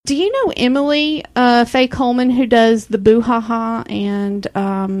Do you know Emily Faye Coleman, who does the Boo Ha Ha and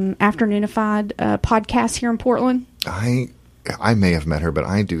Afternoonified podcast here in Portland? I may have met her, but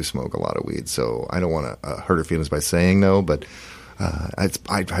I do smoke a lot of weed, so I don't want to hurt her feelings by saying no, but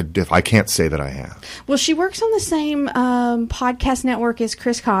I can't say that I have. Well, she works on the same podcast network as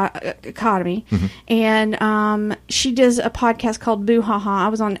Chris Cotomy, and she does a podcast called Boo Ha Ha. I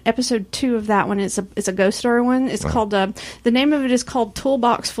was on episode 2 of that one. It's a ghost story one. It's called the name of it is called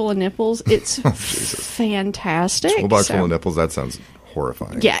Toolbox Full of Nipples. It's fantastic. Toolbox Full of Nipples. That sounds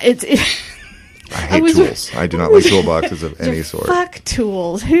horrifying. Yeah, I hate tools. I do not like toolboxes of any sort. Fuck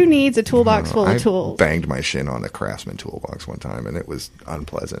tools. Who needs a toolbox full of tools? I banged my shin on a Craftsman toolbox one time, and it was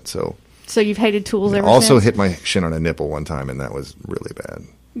unpleasant. So you've hated tools ever also since? hit my shin on a nipple one time, and that was really bad.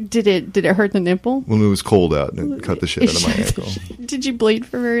 Did it hurt the nipple? When it was cold out, and it cut the shit out of my ankle. Did you bleed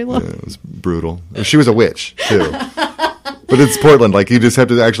for very long? Yeah, it was brutal. She was a witch, too. But it's Portland. Like, you just have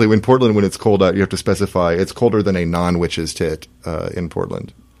to actually, when it's cold out, you have to specify it's colder than a non-witch's tit in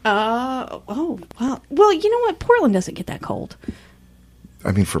Portland. Oh, wow. Well, you know what? Portland doesn't get that cold.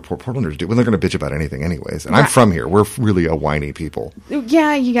 I mean, for Portlanders, they're going to bitch about anything anyways. And I'm from here. We're really a whiny people.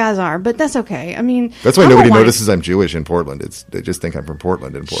 Yeah, you guys are, but that's okay. I mean... That's why nobody notices I'm Jewish in Portland. They just think I'm from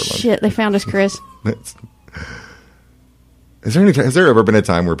Portland in Portland. Shit, they found us, Chris. Has there ever been a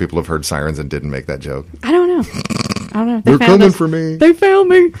time where people have heard sirens and didn't make that joke? I don't know. They're coming for me. They found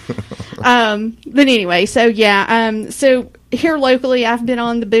me. But anyway, so yeah. So here locally, I've been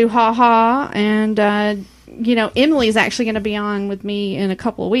on the Boo Ha Ha, and Emily's actually going to be on with me in a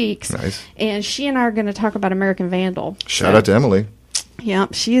couple of weeks. Nice. And she and I are going to talk about American Vandal. Shout out to Emily. Yeah,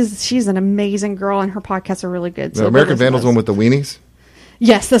 she's an amazing girl, and her podcasts are really good. So American Vandal's one with the weenies?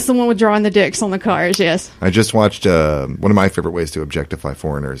 Yes, that's the one with drawing the dicks on the cars, yes. I just watched, one of my favorite ways to objectify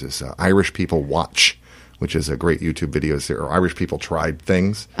foreigners is Irish People Watch, which is a great YouTube video. Or Irish People Tried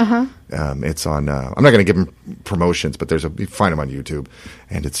Things. Uh-huh. It's on, I'm not going to give them promotions, but you find them on YouTube.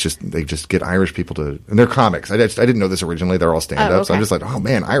 And it's just, they just get Irish people to, and they're comics. I didn't know this originally. They're all stand-ups. Oh, okay. I'm just like, oh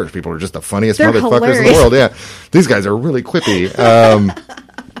man, Irish people are just the funniest They're motherfuckers hilarious. in the world. Yeah. These guys are really quippy.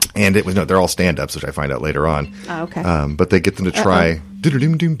 And they're all stand-ups, which I find out later on. Oh, okay. But they get them to try.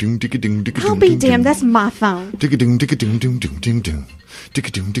 I'll be damned, that's my phone.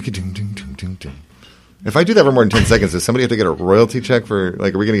 If I do that for more than 10 seconds, does somebody have to get a royalty check for,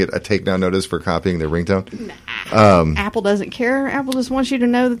 like, are we going to get a takedown notice for copying their ringtone? Nah. Apple doesn't care. Apple just wants you to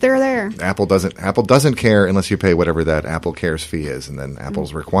know that they're there. Apple doesn't care unless you pay whatever that Apple Cares fee is, and then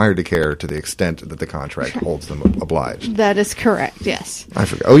Apple's required to care to the extent that the contract holds them obliged. That is correct, yes. I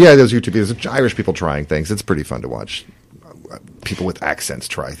forgot. Oh, yeah, those YouTube videos, Irish people trying things. It's pretty fun to watch. People with accents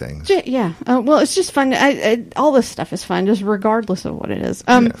try things. Yeah. Well, it's just fun. All this stuff is fun, just regardless of what it is.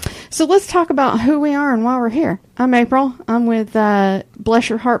 So let's talk about who we are and why we're here. I'm April. I'm with Bless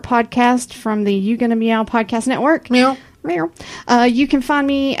Your Heart podcast from the You Gonna Meow podcast network. Meow. Meow. You can find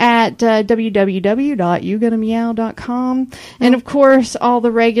me at www.yougonnameow.com. And, of course, all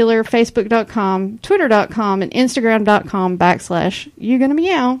the regular Facebook.com, Twitter.com, and Instagram.com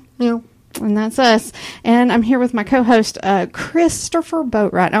 /YouGonnaMeow. Meow. And that's us. And I'm here with my co-host, Christopher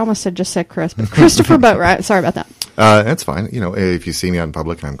Boatwright. I almost just said Chris, but Christopher Boatwright. Sorry about that. That's fine. If you see me out in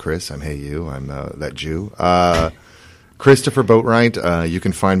public, I'm Chris. I'm Hey You. I'm that Jew. Christopher Boatwright. You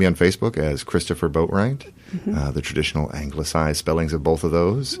can find me on Facebook as Christopher Boatwright. The traditional anglicized spellings of both of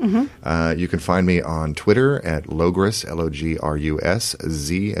those. You can find me on Twitter at Logrus, Logrus,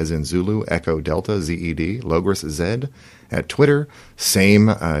 Z as in Zulu, Echo Delta, Zed, Logrus Z at Twitter. Same,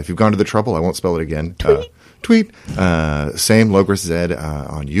 if you've gone to the trouble, I won't spell it again. Tweet. Same Logrus Z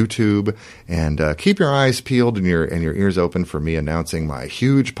on YouTube. And keep your eyes peeled and your ears open for me announcing my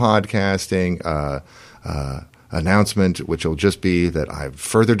huge podcasting announcement, which will just be that I've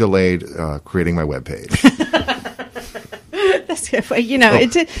further delayed creating my webpage. That's good.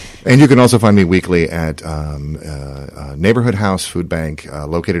 And you can also find me weekly at Neighborhood House Food Bank,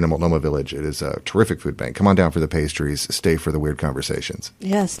 located in Multnomah Village. It is a terrific food bank. Come on down for the pastries. Stay for the weird conversations.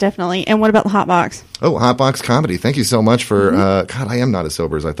 Yes, definitely. And what about the Hot Box? Oh, Hot Box Comedy. Thank you so much for, God, I am not as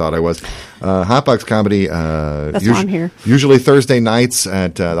sober as I thought I was. Hot Box Comedy. That's why I'm here. Usually Thursday nights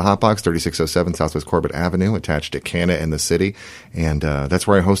at the Hot Box, 3607 Southwest Corbett Avenue, attached to Canna in the city. And that's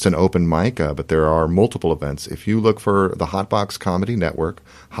where I host an open mic, but there are multiple events. If you look for the Hot Box Comedy Network,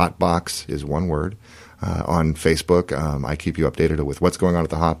 Hot Box is one word, on Facebook. I keep you updated with what's going on at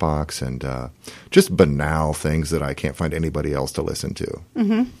the Hot Box and just banal things that I can't find anybody else to listen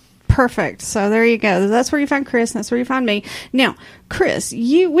to. Perfect. So there you go. That's where you find Chris, and that's where you find me. Now, Chris,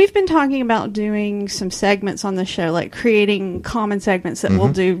 we've been talking about doing some segments on the show, like creating common segments that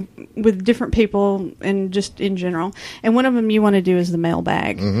we'll do with different people and just in general. And one of them you want to do is the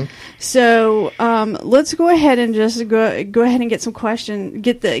mailbag. So let's go ahead and just go ahead and get some questions,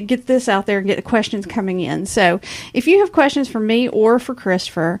 get this out there and get the questions coming in. So if you have questions for me or for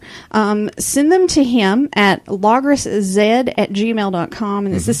Christopher, send them to him at logruszed@gmail.com.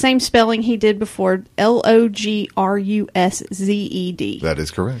 And it's the same spelling he did before, LOGRUSZED. That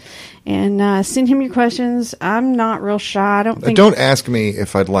is correct. And send him your questions. I'm not real shy. Don't ask me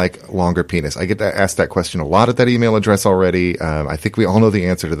if I'd like longer penis. I get asked that question a lot at that email address already. I think we all know the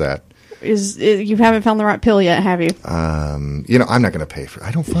answer to that. You haven't found the right pill yet, have you? I'm not going to pay for it.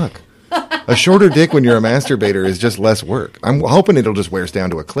 I don't fuck. A shorter dick when you're a masturbator is just less work. I'm hoping it'll just wears down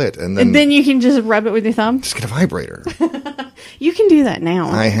to a clit. And then you can just rub it with your thumb? Just get a vibrator. You can do that now.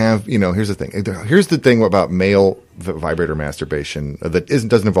 I have, here's the thing. Here's the thing about male vibrator masturbation that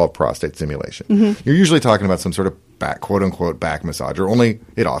doesn't involve prostate stimulation. You're usually talking about some sort of quote-unquote back massage, or only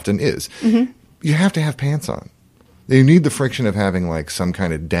it often is. You have to have pants on. You need the friction of having like some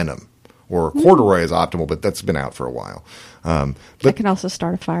kind of denim. Or corduroy is optimal, but that's been out for a while. But that can also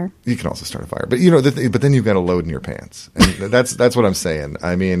start a fire. You can also start a fire. But, but then you've got a load in your pants. And that's what I'm saying.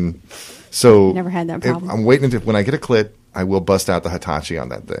 I mean, so... Never had that problem. I'm waiting until when I get a clit, I will bust out the Hitachi on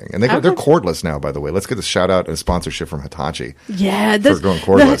that thing. And they're cordless now, by the way. Let's get a shout-out and sponsorship from Hitachi. Yeah. For going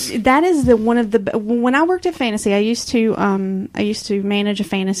cordless. That is one of the... When I worked at Fantasy, I used to manage a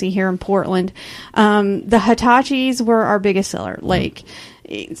Fantasy here in Portland. The Hitachis were our biggest seller. Like...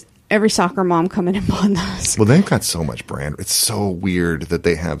 Every soccer mom coming and bought those. Well, they've got so much brand. It's so weird that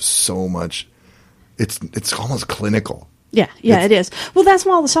they have so much. It's almost clinical. Yeah, it is. Well, that's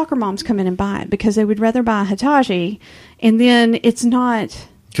why all the soccer moms come in and buy it, because they would rather buy a Hitachi, and then it's not...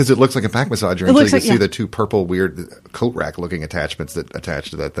 Because it looks like a back massager until you can see the two purple weird coat rack looking attachments that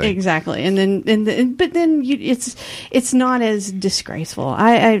attach to that thing. Exactly, but then it's not as disgraceful.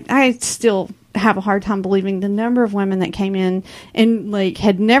 I still have a hard time believing the number of women that came in and like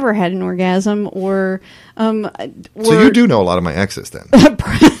had never had an orgasm or so you do know a lot of my exes then.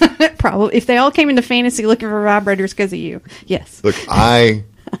 Probably. If they all came into Fantasy looking for vibrators because of you. Yes. Look, I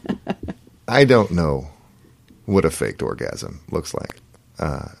don't know what a faked orgasm looks like.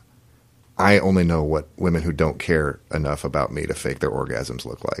 I only know what women who don't care enough about me to fake their orgasms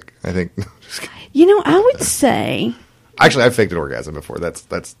look like. I think. I would say. Actually, I've faked an orgasm before. That's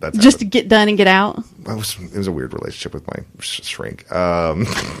just happened. To get done and get out. It was a weird relationship with my shrink.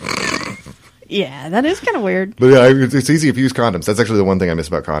 Yeah, that is kind of weird. But yeah, it's easy if you use condoms. That's actually the one thing I miss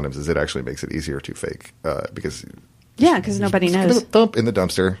about condoms is it actually makes it easier to fake because. Yeah, because nobody knows. Thump in the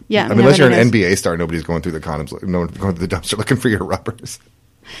dumpster. Yeah, I mean, unless you're an NBA star, nobody's going through the condoms. No one's going through the dumpster looking for your rubbers.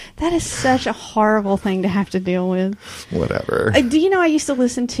 That is such a horrible thing to have to deal with. Whatever. Do you know I used to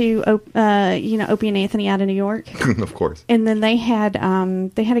listen to Opie and Anthony out of New York? Of course. And then they had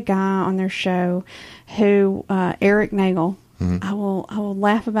a guy on their show who Eric Nagel. I will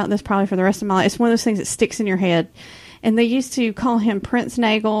laugh about this probably for the rest of my life. It's one of those things that sticks in your head. And they used to call him Prince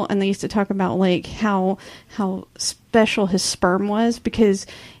Nagel, and they used to talk about like how special his sperm was because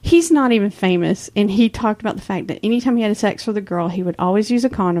he's not even famous. And he talked about the fact that anytime he had sex with a girl, he would always use a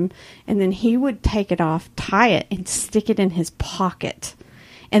condom, and then he would take it off, tie it, and stick it in his pocket,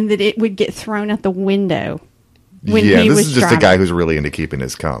 and that it would get thrown out the window when he was this is just driving. A guy who's really into keeping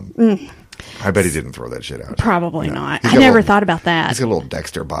his cum. I bet he didn't throw that shit out. Probably not. I never thought about that. He's got a little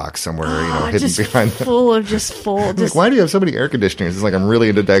Dexter box somewhere, hidden behind. Full. Why do you have so many air conditioners? It's like I'm really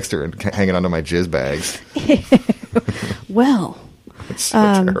into Dexter and hanging onto my jizz bags. Well, it's so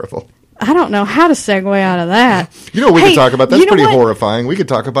terrible. I don't know how to segue out of that. We could talk about that's pretty horrifying. We could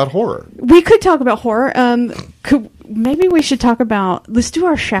talk about horror. We could talk about horror. Maybe we should talk about. Let's do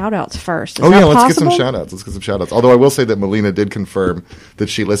our shout outs first. Is that let's possible? get some shout outs. Although I will say that Melina did confirm that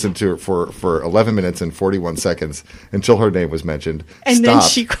she listened to it for 11 minutes and 41 seconds until her name was mentioned. And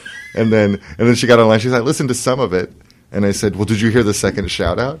stopped, then then she got online. She's like, I listened to some of it, and I said, well, did you hear the second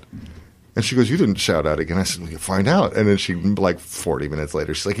shout out? And she goes, you didn't shout out again. I said, well, you find out. And then she, like 40 minutes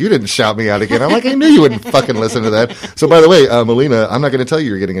later, she's like, you didn't shout me out again. I'm like, I knew you wouldn't fucking listen to that. So by the way, Melina, I'm not going to tell you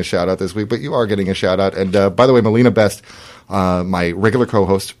you're getting a shout out this week, but you are getting a shout out. And by the way, Melina Best, my regular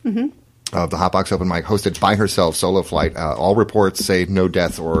co-host of the Hotbox Open Mic, hosted by herself, solo flight. All reports say no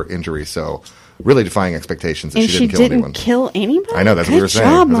death or injury. So really defying expectations that she didn't kill anybody? I know, that's what we were saying.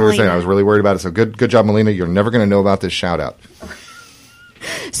 That's what we were saying. I was really worried about it. So good job, Melina. You're never going to know about this shout out.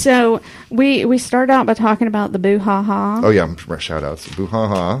 So we started out by talking about the Boo Ha Ha. Oh yeah, shout outs. Boo Ha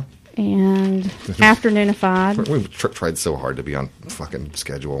Ha. and afternoonified. We tried so hard to be on fucking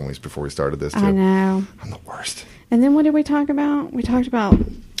schedule before we started this, too. I know. I'm the worst. And then what did we talk about? We talked about...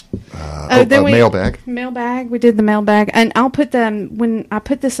 mailbag. Mailbag. We did the mailbag. And I'll put them... When I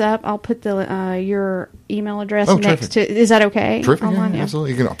put this up, I'll put the your email address next to... Is that okay? Terrific, Online, yeah,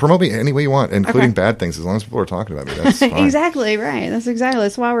 absolutely. You can promote me any way you want, including bad things, as long as people are talking about me. That's fine. Exactly, right.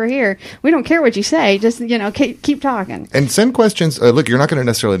 That's why we're here. We don't care what you say. Just, keep talking. And send questions. Look, you're not going to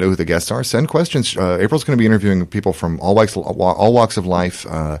necessarily know who the guests are. Send questions. April's going to be interviewing people from all walks of life,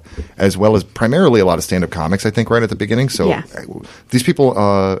 as well as primarily a lot of stand-up comics, I think, right at the beginning. So these people,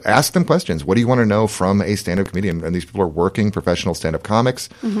 ask them questions. What do you want to know from a stand-up comedian? And these people are working professional stand-up comics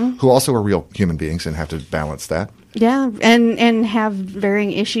who also are real human beings and have to balance that. Yeah, and have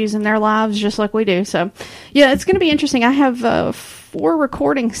varying issues in their lives just like we do. So, yeah, it's going to be interesting. I have 4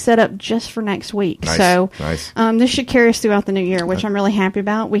 recordings set up just for next week. Nice, so nice. This should carry us throughout the new year, which I'm really happy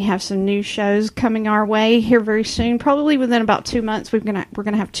about. We have some new shows coming our way here very soon. Probably within about 2 months, we're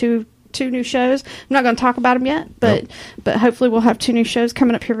gonna have two new shows. I'm not going to talk about them yet, but hopefully we'll have 2 new shows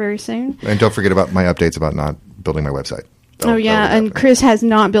coming up here very soon. And don't forget about my updates about not building my website. And Chris has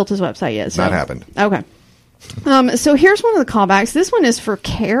not built his website yet. So. Not happened. Okay. So here's one of the callbacks. This one is for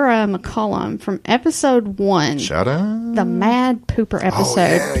Kara McCullum from episode 1. Shout out. The Mad Pooper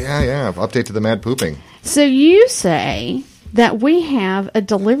episode. Oh, yeah. Update to the Mad Pooping. So you say that we have a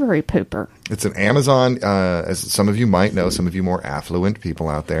delivery pooper. It's an Amazon, as some of you might know, some of you more affluent people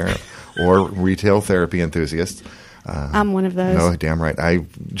out there, or retail therapy enthusiasts. I'm one of those. No, damn right. I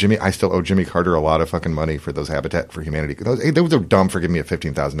still owe Jimmy Carter a lot of fucking money for those Habitat for Humanity. They were dumb for giving me a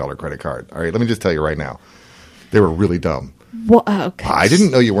 $15,000 credit card. All right, let me just tell you right now. They were really dumb. Well, okay. I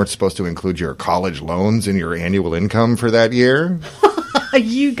didn't know you weren't supposed to include your college loans in your annual income for that year.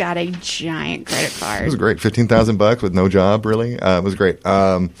 You got a giant credit card. It was great. $15,000 with no job, really. It was great.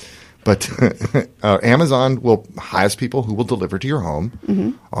 But Amazon will hire people who will deliver to your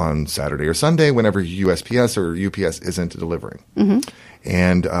home on Saturday or Sunday whenever USPS or UPS isn't delivering.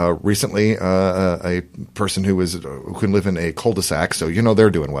 And recently, a person who can live in a cul-de-sac, so they're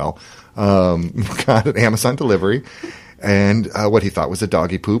doing well, got an Amazon delivery, and what he thought was a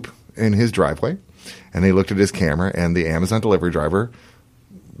doggy poop in his driveway. And they looked at his camera, and the Amazon delivery driver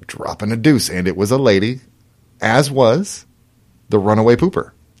dropping a deuce, and it was a lady, as was the runaway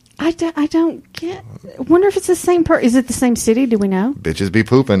pooper. I don't get. I wonder if it's the same person. Is it the same city? Do we know? Bitches be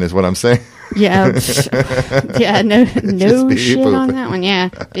pooping is what I'm saying. Yeah, no shit pooping on that one. Yeah,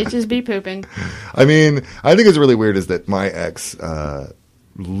 bitches be pooping. I mean, I think it's really weird is that my ex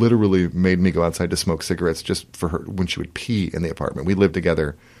literally made me go outside to smoke cigarettes just for her when she would pee in the apartment. We lived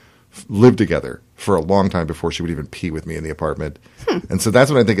together for a long time before she would even pee with me in the apartment. And so that's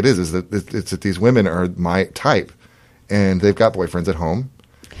what I think it is that it's that these women are my type, and they've got boyfriends at home.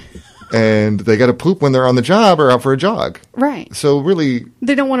 And they got to poop when they're on the job or out for a jog. Right. So really...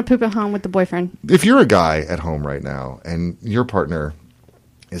 They don't want to poop at home with the boyfriend. If you're a guy at home right now and your partner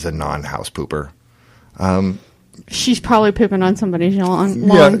is a non-house pooper... she's probably pooping on somebody's lawn.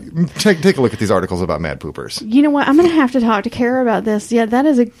 Yeah, take a look at these articles about mad poopers. You know what? I'm going to have to talk to Kara about this. Yeah, that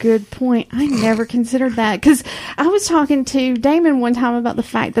is a good point. I never considered that. Because I was talking to Damon one time about the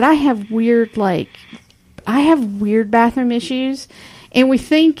fact that I have weird bathroom issues. And we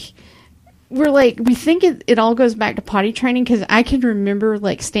think it all goes back to potty training because I can remember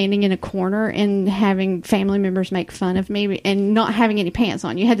standing in a corner and having family members make fun of me and not having any pants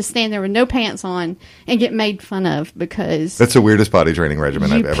on. You had to stand there with no pants on and get made fun of because that's the weirdest potty training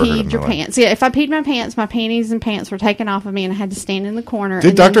regimen I've ever heard of. You peed your pants. Yeah, if I peed my pants, my panties and pants were taken off of me and I had to stand in the corner.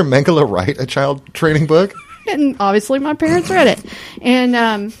 Did Dr. Mengele write a child training book? And obviously my parents read it.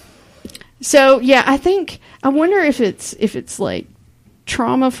 And so yeah, I wonder if it's like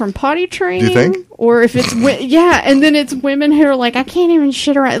trauma from potty training. Do you think? Or if it's and then it's women who are like, I can't even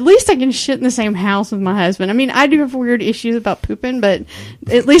shit around. At least I can shit in the same house with my husband. I mean, I do have weird issues about pooping, but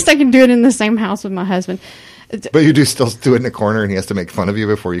at least I can do it in the same house with my husband. But you do still do it in a corner and he has to make fun of you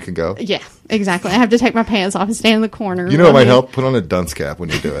before you can go? Yeah, exactly. I have to take my pants off and stand in the corner. You know what might help? Put on a dunce cap when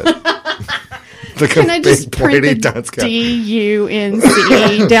you do it. Can I just print the DUNC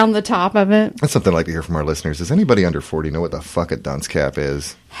down the top of it? That's something I'd like to hear from our listeners. Does anybody under 40 know what the fuck a dunce cap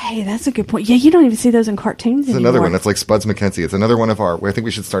is? Hey, that's a good point. Yeah, you don't even see those in cartoons anymore. It's another one. That's like Spuds MacKenzie. It's another one of our... I think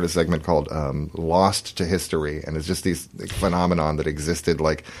we should start a segment called Lost to History. And it's just these phenomenon that existed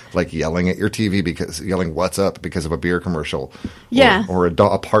like yelling at your TV yelling what's up because of a beer commercial. Yeah. Or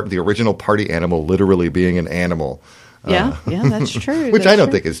the original party animal literally being an animal. Yeah, that's true. Which I don't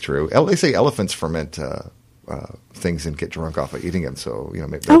think is true. They say elephants ferment things and get drunk off of eating them. So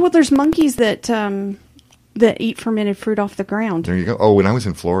maybe well, there's monkeys that that eat fermented fruit off the ground. There you go. Oh, when I was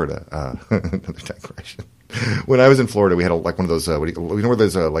in Florida, another digression. When I was in Florida, we had like one of those. Where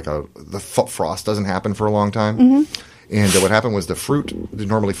there's the frost doesn't happen for a long time, and what happened was the fruit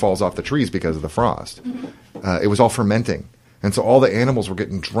normally falls off the trees because of the frost. It was all fermenting, and so all the animals were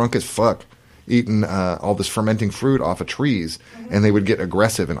getting drunk as fuck, eating all this fermenting fruit off of trees, and they would get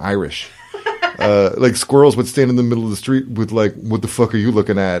aggressive and Irish. Like squirrels would stand in the middle of the street with like, "What the fuck are you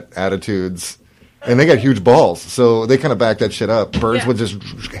looking at?" attitudes. And they got huge balls, so they kind of backed that shit up. Birds would just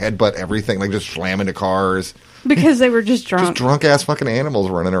headbutt everything, like just slam into cars. Because they were just drunk. Just drunk-ass fucking animals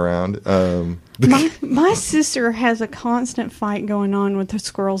running around. My sister has a constant fight going on with the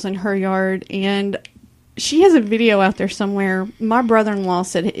squirrels in her yard, and she has a video out there somewhere. My brother-in-law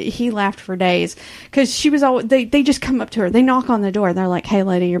said he laughed for days because she was always, they just come up to her. They knock on the door. They're like, "Hey,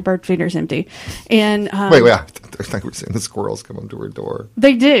 lady, your bird feeder's empty." And wait, I think we're saying the squirrels come up to her door.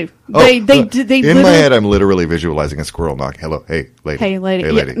 They do. Oh, They in my head, I'm literally visualizing a squirrel knock. "Hello, hey, lady. Hey, lady.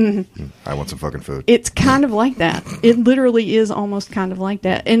 Hey, lady. Yeah, I want some fucking food." It's kind of like that. It literally is almost kind of like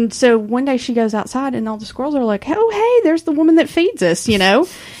that. And so one day she goes outside and all the squirrels are like, "Oh, hey, there's the woman that feeds us," you know?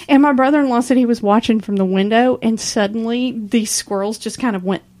 And my brother-in-law said he was watching from the window and suddenly these squirrels just kind of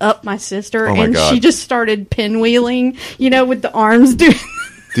went up my sister and God. she just started pinwheeling, you know, with the arms doing.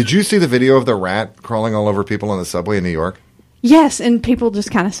 Did you see the video of the rat crawling all over people on the subway in New York? Yes, and people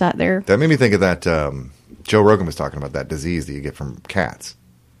just kind of sat there. That made me think of that. Joe Rogan was talking about that disease that you get from cats.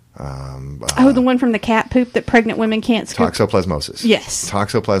 The one from the cat poop that pregnant women can't scoop. Toxoplasmosis. Yes.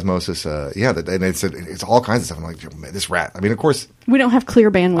 Toxoplasmosis. And it's all kinds of stuff. I'm like, this rat. I mean, of course, we don't have clear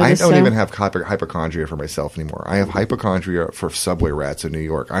bandwidth. I don't even have hypochondria for myself anymore. I have hypochondria for subway rats in New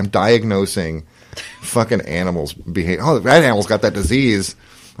York. I'm diagnosing fucking animals behave. Oh, that animal's got that disease.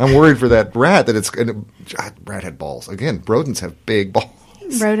 I'm worried for that rat rat had balls. Again, rodents have big balls.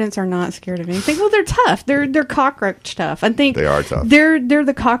 Rodents are not scared of anything. Well, they're tough. They're cockroach tough. I think they are tough. They're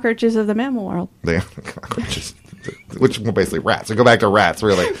the cockroaches of the mammal world. They are the cockroaches, which were basically rats. So go back to rats,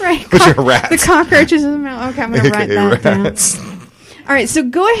 really. Right. Which are rats. The cockroaches of the mammal. Okay, I'm going to write that rats. down. All right, so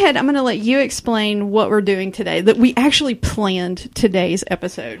go ahead. I'm going to let you explain what we're doing today. That we actually planned today's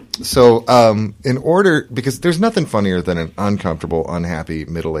episode. So, because there's nothing funnier than an uncomfortable, unhappy,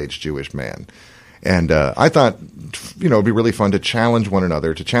 middle-aged Jewish man. And I thought, it'd be really fun to challenge one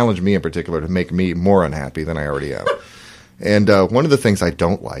another, to challenge me in particular, to make me more unhappy than I already am. And one of the things I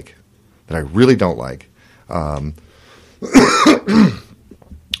don't like, that I really don't like, are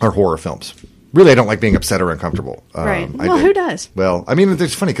horror films. Really, I don't like being upset or uncomfortable. Right. Who does? Well, I mean,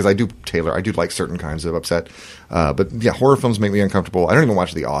 it's funny because I do like certain kinds of upset. But yeah, horror films make me uncomfortable. I don't even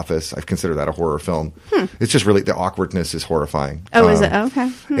watch The Office. I consider that a horror film. It's just really, the awkwardness is horrifying. Oh, is it?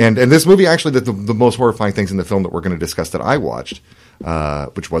 Okay. And this movie, actually, the most horrifying things in the film that we're going to discuss that I watched,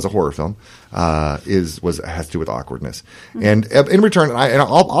 which was a horror film, has to do with awkwardness. And in return,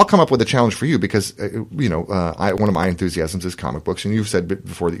 I'll come up with a challenge for you because one of my enthusiasms is comic books, and you've said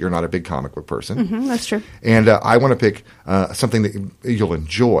before that you're not a big comic book person. That's true. And I want to pick something that you'll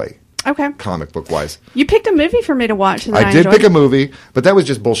enjoy. Okay. Comic book wise. You picked a movie for me to watch that I did pick a movie, but that was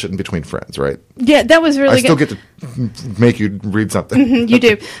just bullshitting between friends, right? Yeah, that was really good. I still get to make you read something. You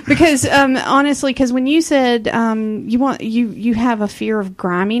do. Because honestly, because when you said you have a fear of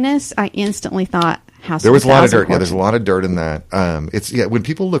griminess, I instantly thought House there was a lot of dirt. Corpses. Yeah, there's a lot of dirt in that. When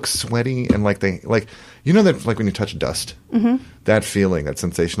people look sweaty and like that, like when you touch dust, that feeling, that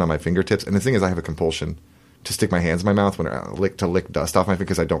sensation on my fingertips. And the thing is, I have a compulsion to stick my hands in my mouth when I lick dust off my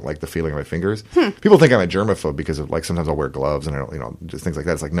fingers because I don't like the feeling of my fingers. People think I'm a germaphobe because of like sometimes I'll wear gloves and I don't, just things like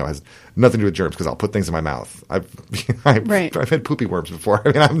that. It's like, no, it has nothing to do with germs because I'll put things in my mouth. I've had poopy worms before.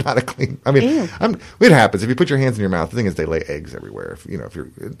 I mean, I'm not a clean. I mean, it happens if you put your hands in your mouth. The thing is, they lay eggs everywhere.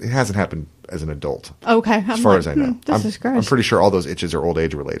 It hasn't happened as an adult. Okay, as far as I know, this is gross. I'm pretty sure all those itches are old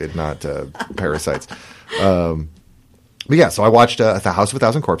age related, not parasites. But yeah, so I watched The House of a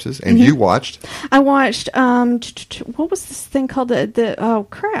Thousand Corpses, and you watched. I watched. What was this thing called? Oh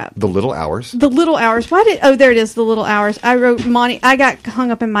crap! The Little Hours. The Little Hours. There it is. The Little Hours. I wrote Monty. I got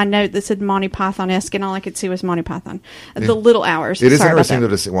hung up in my note that said Monty Python-esque, and all I could see was Monty Python. The Little Hours. It is interesting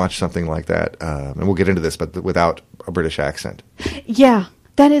to watch something like that, and we'll get into this, but without a British accent. Yeah.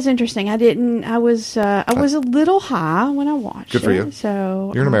 That is interesting. I was a little high when I watched it. Good for you.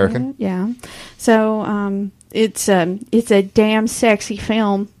 So you're an American. Yeah. So it's a damn sexy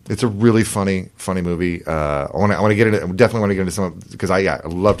film. It's a really funny movie. I want to get into. Definitely want to get into some because I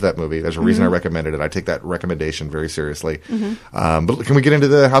loved that movie. There's a reason I recommended it. I take that recommendation very seriously. But can we get into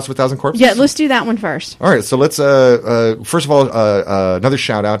the House of a Thousand Corpses? Yeah, let's do that one first. All right. So let's first of all another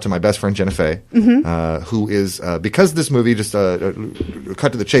shout out to my best friend Jenna Fey, who is because this movie just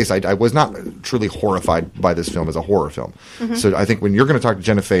cut to the chase. I was not truly horrified by this film as a horror film. So I think when you're going to talk to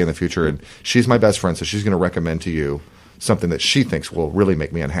Jenna Fey in the future, and she's my best friend, so she's going to recommend to you something that she thinks will really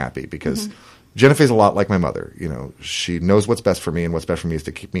make me unhappy because Jenna Fey's a lot like my mother. You know, she knows what's best for me, and what's best for me is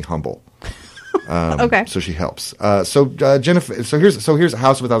to keep me humble. Okay. So she helps. Jennifer. So here's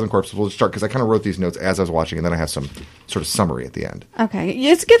House of a Thousand Corpses. We'll start because I kind of wrote these notes as I was watching, and then I have some sort of summary at the end. Okay,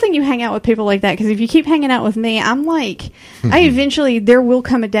 it's a good thing you hang out with people like that because if you keep hanging out with me, I'm like, there will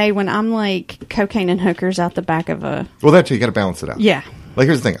come a day when I'm like cocaine and hookers out the back of a. Well, that too, you got to balance it out. Yeah. Like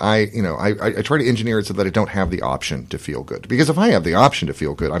here's the thing, I try to engineer it so that I don't have the option to feel good. Because if I have the option to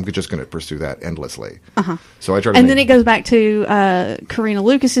feel good, I'm just going to pursue that endlessly. So I try to. And then it goes back to Karina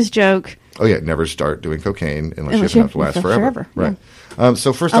Lucas's joke. Oh yeah, never start doing cocaine unless you have enough to last forever. Right. Yeah.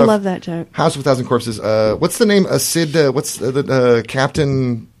 So first I off, love that joke. House of a Thousand Corpses. What's the name? Sid. What's the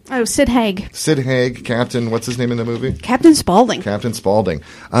Captain? Oh, Sid Haig. Sid Haig, Captain. What's his name in the movie? Captain Spaulding. Captain Spaulding.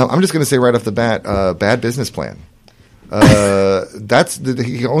 I'm just going to say right off the bat, bad business plan.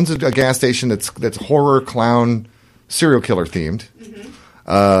 He owns a gas station that's horror, clown, serial killer themed,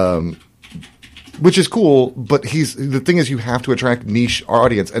 which is cool. But the thing is, you have to attract niche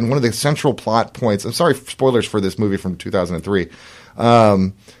audience, and one of the central plot points. I'm sorry, spoilers for this movie from 2003.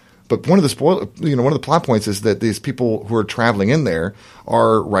 But one of the plot points is that these people who are traveling in there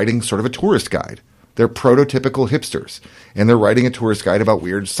are writing sort of a tourist guide. They're prototypical hipsters, and they're writing a tourist guide about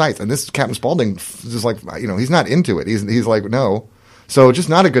weird sites. And this Captain Spaulding is like, he's not into it. He's like, no. So just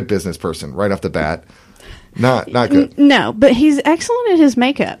not a good business person right off the bat. Not good. No, but he's excellent at his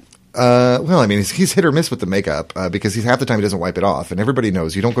makeup. Well, I mean, he's hit or miss with the makeup because half the time he doesn't wipe it off, and everybody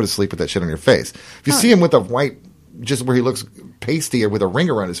knows you don't go to sleep with that shit on your face. If you see him with a white, just where he looks pasty or with a ring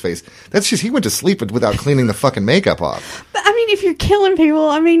around his face, that's just he went to sleep without cleaning the fucking makeup off. But I mean, if you're killing people,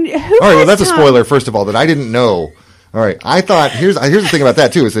 I mean, who? All right, well, that's a spoiler. First of all, that I didn't know. All right, I thought here's the thing about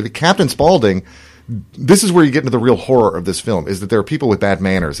that too is that Captain Spaulding. This is where you get into the real horror of this film is that there are people with bad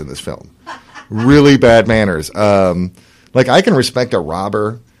manners in this film, really bad manners. Like I can respect a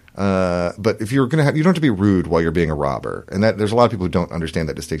robber. But if you're gonna you don't have to be rude while you're being a robber, and that there's a lot of people who don't understand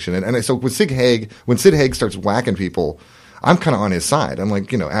that distinction. And so with Sid Haig starts whacking people, I'm kind of on his side. I'm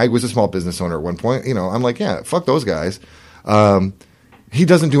like, I was a small business owner at one point. I'm like, yeah, fuck those guys. He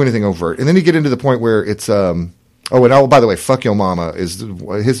doesn't do anything overt, and then you get into the point where it's by the way, fuck yo mama is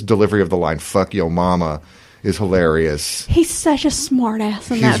his delivery of the line. Fuck yo mama is hilarious. He's such a smart ass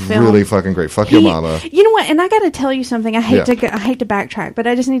in that film. He's really fucking great. Fuck your mama. You know what? And I got to tell you something. I hate to backtrack, but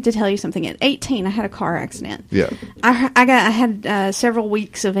I just need to tell you something. At 18, I had a car accident. Yeah. I had several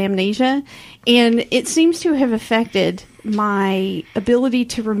weeks of amnesia, and it seems to have affected my ability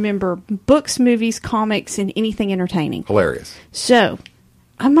to remember books, movies, comics, and anything entertaining. Hilarious. So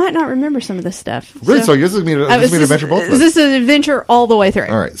I might not remember some of this stuff. Really? So this is me to adventure both of us. This is an adventure all the way through.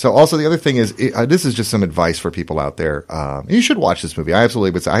 All right. So also the other thing is, this is just some advice for people out there. You should watch this movie. I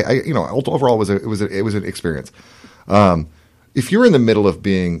absolutely would say. Overall it was an experience. If you're in the middle of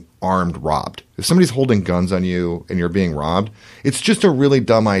being robbed, if somebody's holding guns on you and you're being robbed, it's just a really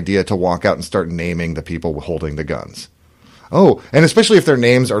dumb idea to walk out and start naming the people holding the guns. Oh, and especially if their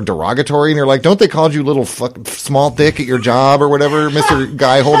names are derogatory and you're like, don't they call you little small dick at your job or whatever, Mr.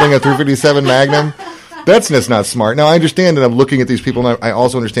 Guy holding a 357 Magnum? That's just not smart. Now, I understand that I'm looking at these people, and I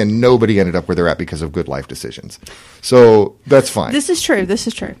also understand nobody ended up where they're at because of good life decisions. So that's fine. This is true.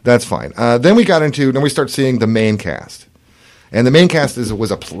 That's fine. Then we start seeing the main cast. And the main cast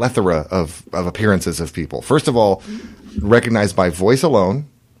was a plethora of appearances of people. First of all, recognized by voice alone,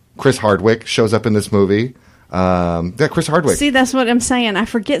 Chris Hardwick shows up in this movie. Chris Hardwick. See, that's what I'm saying. I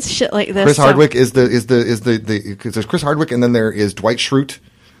forget shit like this. Chris Hardwick is because there's Chris Hardwick, and then there is Dwight Schrute.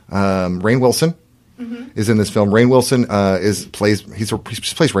 Rainn Wilson is in this film. Rainn Wilson plays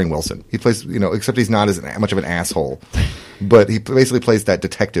Rainn Wilson. He plays except he's not as much of an asshole, but he basically plays that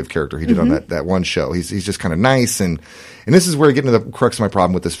detective character he did on that one show. He's just kind of nice, and this is where I get into the crux of my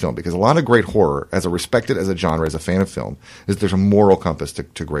problem with this film, because a lot of great horror, as a genre, as a fan of film, is there's a moral compass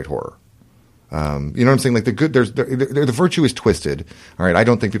to great horror. You know what I'm saying? Like the virtue is twisted. All right, I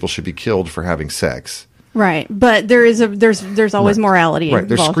don't think people should be killed for having sex. Right, but there's always morality. Right,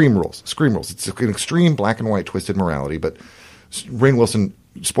 there's scream rules. It's an extreme black and white twisted morality. But Rainn Wilson,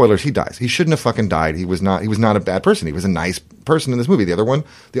 spoilers, he dies. He shouldn't have fucking died. He was not a bad person. He was a nice person in this movie.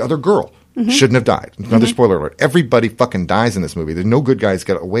 The other girl shouldn't have died. Another spoiler alert. Everybody fucking dies in this movie. There's no good guys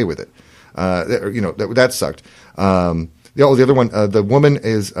get away with it. That sucked. The other one, the woman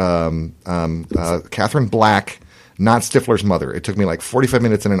is Catherine Black, not Stifler's mother. It took me like 45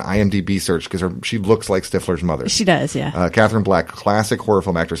 minutes in an IMDb search because she looks like Stifler's mother. She does, yeah. Catherine Black, classic horror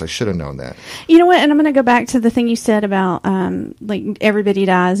film actress. I should have known that. You know what? And I'm going to go back to the thing you said about like everybody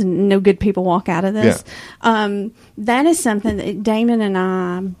dies and no good people walk out of this. Yeah. That is something that Damon and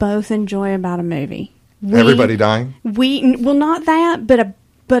I both enjoy about a movie. Everybody dying? Not that, but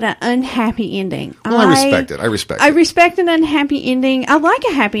an unhappy ending. Well, I respect it. I respect an unhappy ending. I like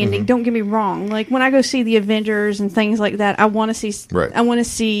a happy ending. Don't get me wrong. Like when I go see the Avengers and things like that, I want to see. Right. I want to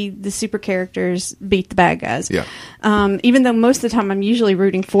see the super characters beat the bad guys. Yeah. Even though most of the time I'm usually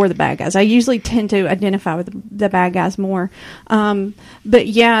rooting for the bad guys, I usually tend to identify with the bad guys more. But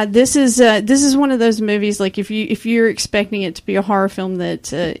yeah, this is one of those movies. Like if you're expecting it to be a horror film, that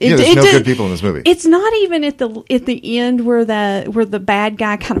there's no good people in this movie. It's not even at the end where the bad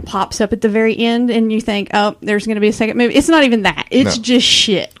guy kind of pops up at the very end and you think, oh, there's going to be a second movie. It's not even that. It's just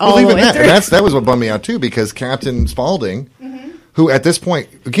shit all the way through. That was what bummed me out too, because Captain Spaulding, who at this point,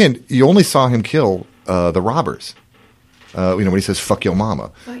 again, you only saw him kill the robbers. When he says "fuck your mama"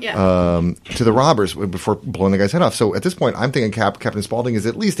 to the robbers before blowing the guy's head off. So at this point, I'm thinking Captain Spaulding is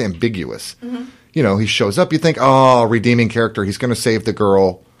at least ambiguous. He shows up. You think, oh, redeeming character. He's going to save the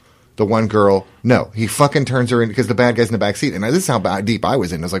girl. The one girl, no, he fucking turns her in because the bad guy's in the back seat. And this is how deep I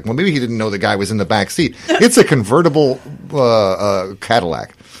was in. I was like, well, maybe he didn't know the guy was in the back seat. It's a convertible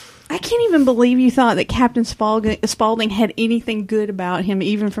Cadillac. I can't even believe you thought that Captain Spaulding had anything good about him,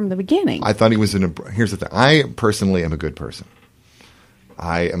 even from the beginning. I thought he was here's the thing. I personally am a good person.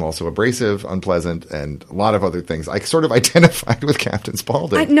 I am also abrasive, unpleasant, and a lot of other things. I sort of identified with Captain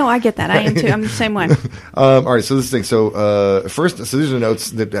Spaulding. No, I get that. I am too. I'm the same way. All right, so this thing. So first, these are notes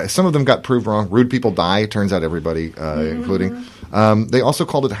that some of them got proved wrong. Rude people die. Turns out everybody, including. They also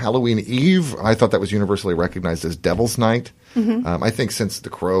called it Halloween Eve. I thought that was universally recognized as Devil's Night. I think since The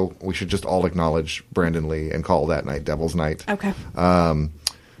Crow, we should just all acknowledge Brandon Lee and call that night Devil's Night. Okay. The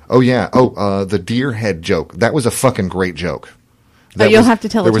deer head joke. That was a fucking great joke. You'll have to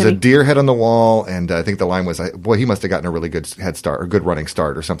tell it to me. There was a deer head on the wall, and I think the line was, boy, he must have gotten a really good head start or good running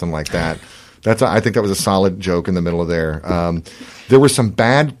start or something like that. I think that was a solid joke in the middle of there. There was some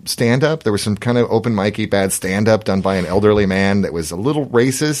bad stand-up. There was some kind of open-micy bad stand-up done by an elderly man that was a little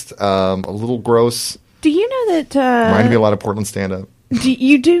racist, a little gross. Do you know that... reminded me a lot of Portland stand-up.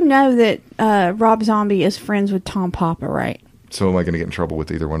 You do know that Rob Zombie is friends with Tom Papa, right? So am I going to get in trouble with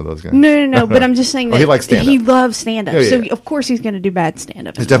either one of those guys? No. But I'm just saying that he likes stand-up. He loves stand-up. Yeah. So, of course, he's going to do bad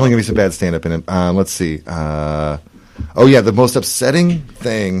stand-up. There's definitely going to be some bad stand-up in it. Let's see. The most upsetting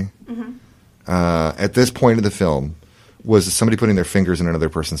thing at this point of the film was somebody putting their fingers in another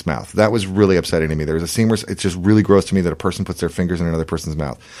person's mouth. That was really upsetting to me. There was a scene where it's just really gross to me that a person puts their fingers in another person's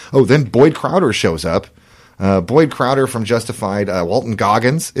mouth. Oh, then Boyd Crowder shows up. Boyd Crowder from Justified. Walton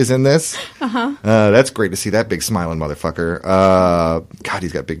Goggins is in this. That's great to see that big smiling motherfucker. God,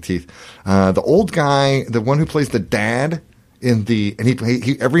 he's got big teeth. The old guy, the one who plays the dad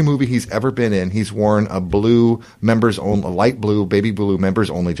he every movie he's ever been in, he's worn a light blue, baby blue members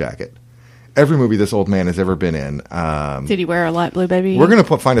only jacket. Every movie this old man has ever been in. Did he wear a light blue baby? We're going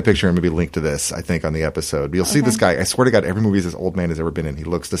to find a picture and maybe link to this, I think, on the episode. You'll see this guy. I swear to God, every movie this old man has ever been in, he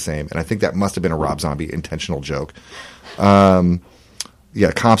looks the same. And I think that must have been a Rob Zombie intentional joke.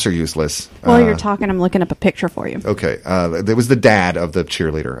 Cops are useless. While you're talking, I'm looking up a picture for you. Okay. There was the dad of the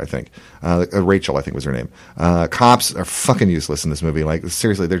cheerleader, I think. Rachel, I think was her name. Cops are fucking useless in this movie. Like,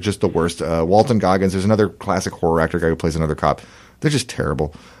 seriously, they're just the worst. Walton Goggins, there's another classic horror actor guy who plays another cop. They're just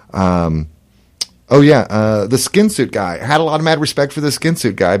terrible. The skin suit guy. I had a lot of mad respect for the skin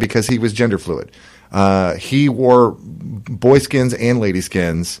suit guy because he was gender fluid. He wore boy skins and lady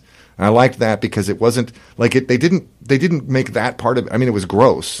skins. And I liked that because it wasn't like it. They didn't make that part of it. I mean, it was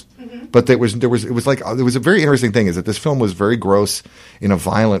gross, but it was a very interesting thing is that this film was very gross in a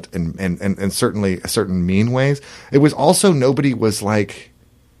violent and certainly certain mean ways. It was also nobody was like.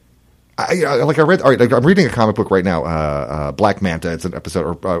 I'm reading a comic book right now, Black Manta. It's an episode,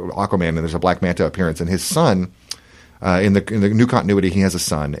 or Aquaman, and there's a Black Manta appearance, and his son, in the new continuity, he has a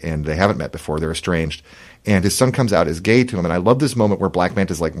son, and they haven't met before. They're estranged, and his son comes out as gay to him, and I love this moment where Black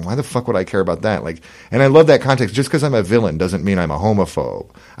Manta's like, why the fuck would I care about that? Like, and I love that context. Just because I'm a villain doesn't mean I'm a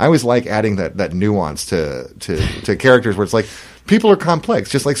homophobe. I always like adding that nuance to characters where it's like. People are complex,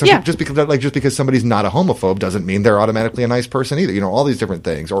 just like just because somebody's not a homophobe doesn't mean they're automatically a nice person either. You know, all these different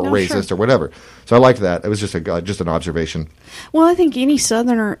things, or racist, or whatever. So I liked that. It was just an observation. Well, I think any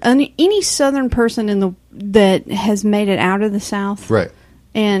Southern person that has made it out of the South, right,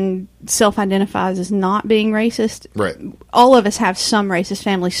 and self-identifies as not being racist. Right. All of us have some racist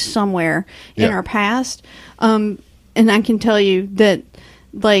family somewhere in our past. And I can tell you that,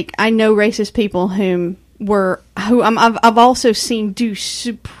 like, I know racist people who I've also seen do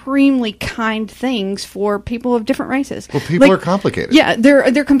supremely kind things for people of different races. Well, people are complicated. Yeah,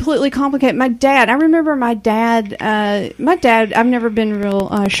 they're completely complicated. I remember my dad, I've never been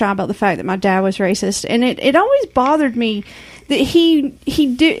real shy about the fact that my dad was racist, and it always bothered me that he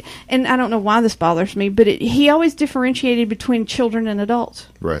did, and I don't know why this bothers me, but he always differentiated between children and adults.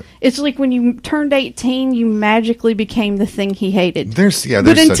 Right. It's like when you turned 18, you magically became the thing he hated. There's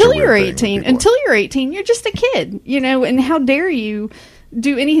but until you're 18, you're just a kid, you know. And how dare you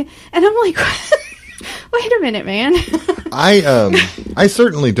do any? And I'm like, wait a minute, man. I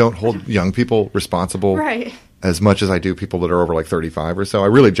certainly don't hold young people responsible. Right. As much as I do people that are over like 35 or so.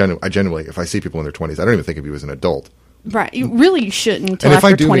 I genuinely, if I see people in their 20s, I don't even think of you as an adult. Right. You shouldn't until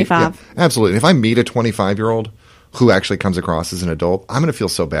after 25. Absolutely. If I meet a 25-year-old who actually comes across as an adult, I'm going to feel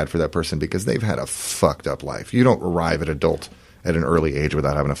so bad for that person because they've had a fucked up life. You don't arrive at adult at an early age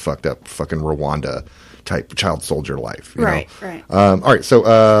without having a fucked up fucking Rwanda type child soldier life. You know? Right. All right.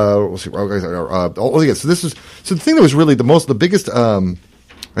 So, we'll see. So the thing that was really the biggest, I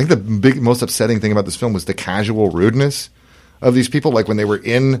think the most upsetting thing about this film was the casual rudeness of these people. Like when they were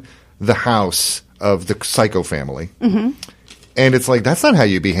in the house of the Psycho family. Mm-hmm. And it's like, that's not how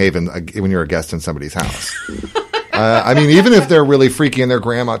you behave when you're a guest in somebody's house. I mean, even if they're really freaky and their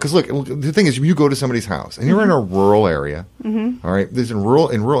grandma, because look, the thing is, you go to somebody's house and you're in a rural area. Mm-hmm. All right. In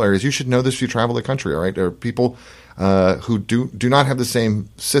rural areas, you should know this if you travel the country. All right. There are people who do not have the same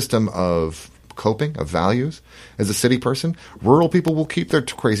system of coping, of values as a city person. Rural people will keep their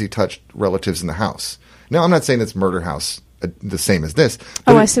crazy touched relatives in the house. Now, I'm not saying it's murder house the same as this.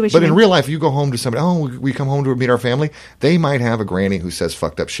 But I see what you mean. But in real life, you go home to somebody, we come home to meet our family, they might have a granny who says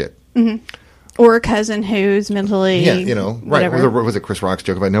fucked up shit. Mm-hmm. Or a cousin who's mentally, right. Was it Chris Rock's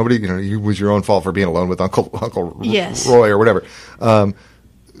joke about nobody, it was your own fault for being alone with Uncle Roy or whatever.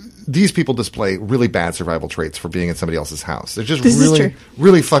 These people display really bad survival traits for being in somebody else's house. They're just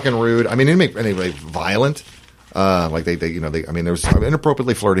really fucking rude. I mean, they make anybody violent. Like there was some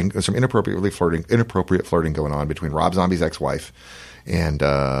inappropriate flirting going on between Rob Zombie's ex-wife and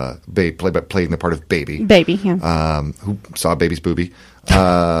playing the part of Baby, who saw Baby's boobie.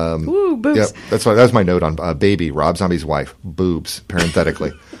 Ooh, boobs. Yeah, that was my note on Baby, Rob Zombie's wife, boobs,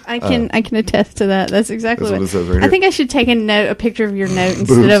 parenthetically. I can attest to that. That's exactly what it says right here. I think I should take a picture of your note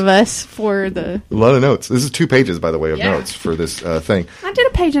boobs. Instead of us for the... A lot of notes. This is 2 pages, by the way, of notes for this thing. I did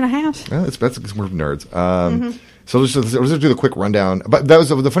a page and a half. Well, that's because we're nerds. So let's just do the quick rundown. But that was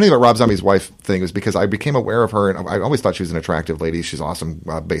the funny thing about Rob Zombie's wife thing was because I became aware of her, and I always thought she was an attractive lady. She's an awesome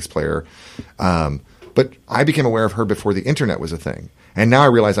bass player. But I became aware of her before the internet was a thing. And now I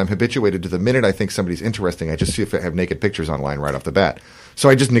realize I'm habituated to the minute I think somebody's interesting, I just see if I have naked pictures online right off the bat. So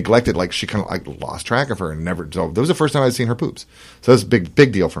I just neglected, like she kind of lost track of her and never. So that was the first time I'd seen her boobs. So that's a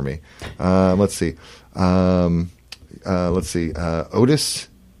big deal for me. Let's see. Otis.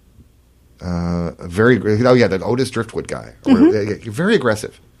 That Otis Driftwood guy. Mm-hmm. Very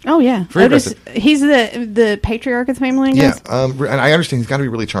aggressive. Oh yeah, Otis. He's the patriarch of the family. I guess? Yeah, and I understand he's got to be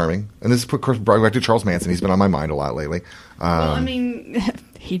really charming. And this is, of course, brought back to Charles Manson. He's been on my mind a lot lately. Well, I mean,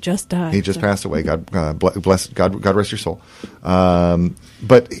 he just died. He just passed away. God rest your soul.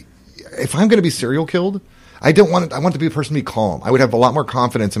 But if I'm going to be serial killed, I want to be a person to be calm. I would have a lot more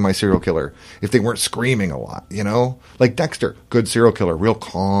confidence in my serial killer if they weren't screaming a lot, Like Dexter, good serial killer, real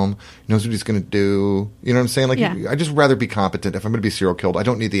calm, knows what he's going to do. You know what I'm saying? Like, I'd just rather be competent. If I'm going to be serial killed, I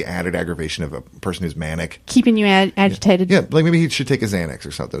don't need the added aggravation of a person who's manic. Keeping you agitated. Yeah, like maybe he should take a Xanax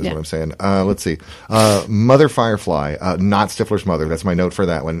or something is what I'm saying. Let's see. Mother Firefly, not Stifler's mother. That's my note for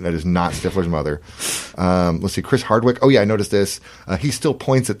that one. That is not Stifler's mother. Let's see. Chris Hardwick. Oh, yeah, I noticed this. He still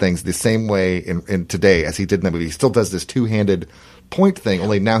points at things the same way in today as he did in that movie. He still does this two-handed point thing,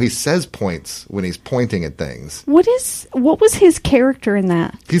 only now he says points when he's pointing at things. What was his character in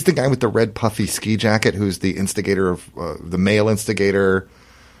that? He's the guy with the red puffy ski jacket who's the instigator of the male instigator.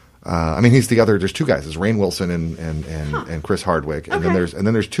 He's the other. There's 2 guys. There's Rainn Wilson and Chris Hardwick, and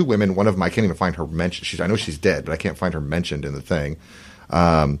then there's 2 women. One of them I can't even find her mentioned. I know she's dead, but I can't find her mentioned in the thing.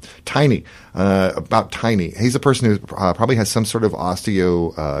 Tiny, about Tiny. He's a person who probably has some sort of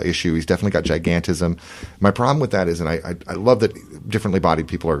osteo issue. He's definitely got gigantism. My problem with that is, and I love that differently bodied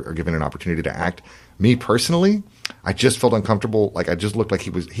people are given an opportunity to act. Me personally, I just felt uncomfortable. Like I just looked like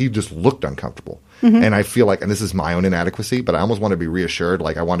he just looked uncomfortable. Mm-hmm. And I feel like, and this is my own inadequacy, but I almost want to be reassured.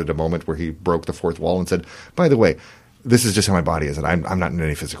 Like I wanted a moment where he broke the 4th wall and said, by the way, this is just how my body is, and I'm not in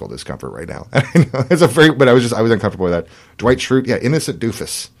any physical discomfort right now. I know but I was uncomfortable with that. Dwight Schrute, innocent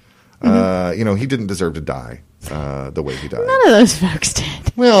doofus. He didn't deserve to die the way he died. None of those folks did.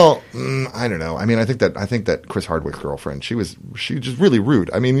 Well, I don't know. I mean, I think that Chris Hardwick's girlfriend, she just really rude.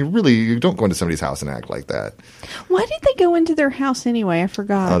 I mean, you don't go into somebody's house and act like that. Why did they go into their house anyway? I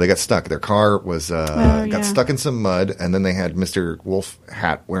forgot. Oh, they got stuck. Their car was got stuck in some mud, and then they had Mr. Wolf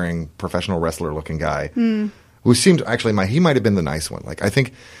hat wearing professional wrestler looking guy. Who seemed actually he might have been the nice one. Like I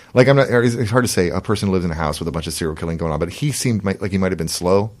think, it's hard to say a person who lives in a house with a bunch of serial killing going on, but he seemed like he might have been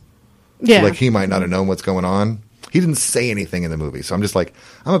slow. Yeah, so he might not have known what's going on. He didn't say anything in the movie, so I'm just like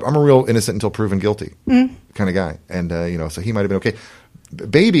I'm a real innocent until proven guilty kind of guy, and so he might have been okay.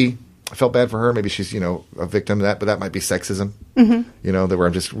 Baby, I felt bad for her. Maybe she's a victim of that, but that might be sexism. That where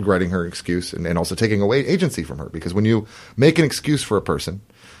I'm just writing her excuse and also taking away agency from her, because when you make an excuse for a person.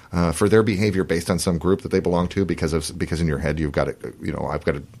 For their behavior based on some group that they belong to, because in your head you've got to, I've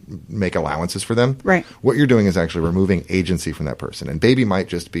got to make allowances for them. Right. What you're doing is actually removing agency from that person, and Baby might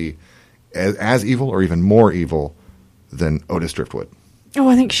just be as evil or even more evil than Otis Driftwood. Oh,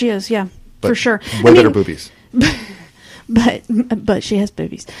 I think she is. Yeah, for sure. Way better boobies. But she has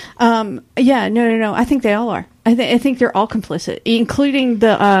boobies. No. I think they all are. I think they're all complicit, including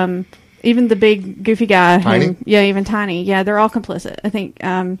the even the big goofy guy. Tiny? Even Tiny. Yeah, they're all complicit. I think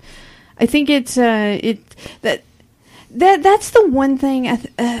it's that's the one thing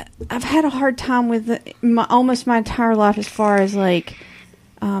I've had a hard time with almost my entire life as far as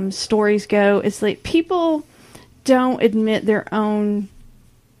stories go. It's like people don't admit their own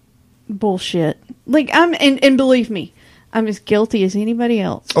bullshit. And believe me, I'm as guilty as anybody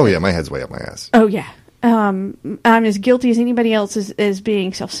else. Oh yeah, my head's way up my ass. Oh yeah. I'm as guilty as anybody else as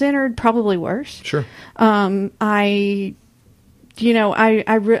being self-centered, probably worse. Sure. I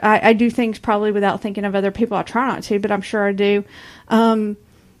do things probably without thinking of other people. I try not to, but I'm sure I do. I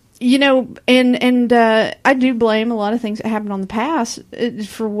do blame a lot of things that happened on the past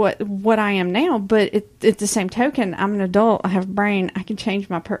for what I am now. But at the same token, I'm an adult. I have a brain. I can change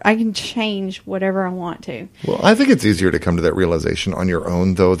I can change whatever I want to. Well, I think it's easier to come to that realization on your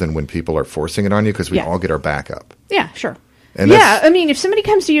own, though, than when people are forcing it on you, because we all get our back up. Yeah, sure. I mean, if somebody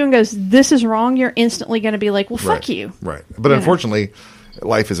comes to you and goes, "This is wrong," you're instantly going to be like, "Well, fuck you." Right. But unfortunately,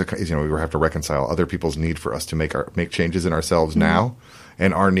 life is we have to reconcile other people's need for us to make changes in ourselves now.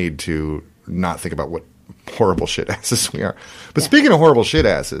 And our need to not think about what horrible shit asses we are. But speaking of horrible shit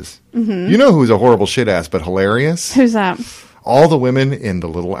asses, you know who's a horrible shit ass but hilarious? Who's that? All the Women in the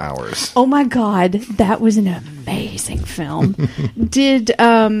Little Hours. Oh my God, that was an amazing film.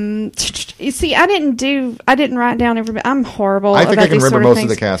 You see, I didn't write down everybody. I'm horrible. I think about I can these remember sort of most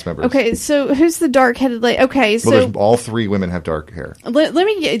things. of the cast members. Okay, so who's the dark-headed lady? Okay, so all three women have dark hair. let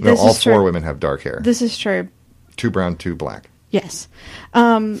me get No, this. all is true. four women have dark hair. This is true. 2 brown, 2 black. Yes.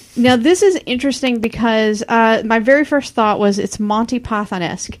 Now, this is interesting because my very first thought was it's Monty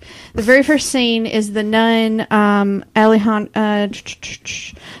Python-esque. The very first scene is the nun, Alejandra,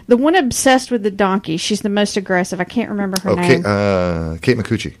 the one obsessed with the donkey. She's the most aggressive. I can't remember her name. Kate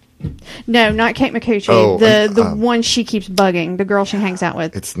McCucci. No, not Kate McCucci. Oh, the one she keeps bugging, the girl she hangs out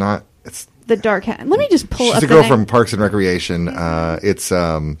with. It's not... It's the dark hat. Let me just pull up She's a girl from Parks and Recreation.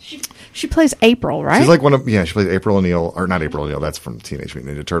 She plays April, right? She's like she plays April O'Neil, or not April O'Neil, that's from Teenage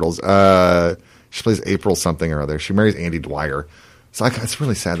Mutant Ninja Turtles. She plays April something or other. She marries Andy Dwyer. So it's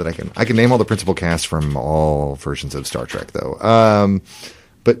really sad that I can name all the principal cast from all versions of Star Trek, though.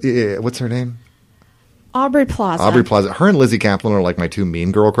 But what's her name? Aubrey Plaza. Aubrey Plaza. Her and Lizzie Kaplan are like my 2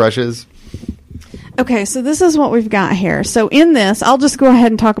 mean girl crushes. Okay, so this is what we've got here. So in this, I'll just go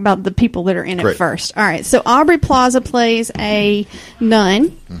ahead and talk about the people that are in it first. All right, so Aubrey Plaza plays a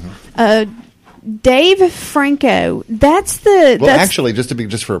nun. Dave Franco, actually,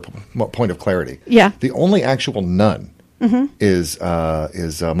 just for a point of clarity. Yeah. The only actual nun is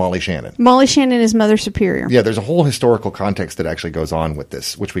Molly Shannon. Molly Shannon is Mother Superior. Yeah, there's a whole historical context that actually goes on with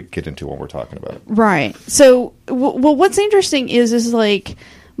this, which we get into when we're talking about it. Right. So, well, what's interesting is like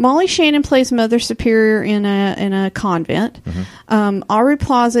Molly Shannon plays Mother Superior in a convent. Aubrey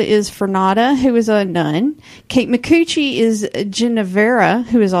Plaza is Fernanda, who is a nun. Kate McCucci is Genevera,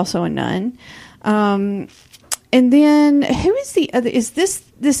 who is also a nun. And then who is the other? Is this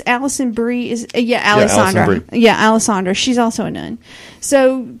Alison Brie? Alessandra. Alessandra. She's also a nun.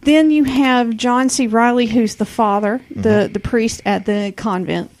 So then you have John C. Reilly, who's the father, the priest at the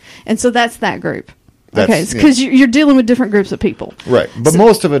convent, and so that's that group. Because you're dealing with different groups of people. Right. But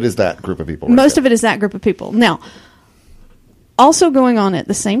most of it is that group of people. Most of it is that group of people. Now, also going on at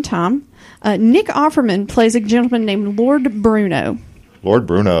the same time, Nick Offerman plays a gentleman named Lord Bruno. Lord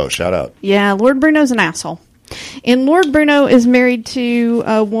Bruno, shout out. Yeah, Lord Bruno's an asshole. And Lord Bruno is married to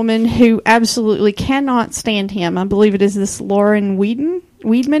a woman who absolutely cannot stand him. I believe it is this Lauren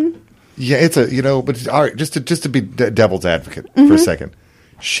Weidman. Yeah, it's but all right, just to be devil's advocate for a second.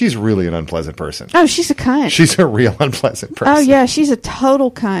 She's really an unpleasant person. Oh, she's a cunt. She's a real unpleasant person. Oh yeah, she's a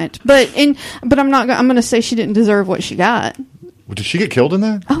total cunt. But I'm going to say she didn't deserve what she got. Did she get killed in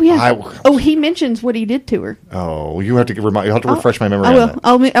that? Oh yeah. He mentions what he did to her. Oh, you have to refresh my memory. I will.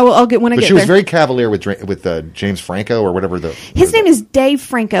 On that. I'll get when I get there. But she was very cavalier with James Franco or whatever his name is Dave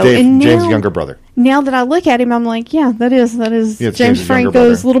Franco. James' younger brother. Now that I look at him, I'm like, yeah, that is James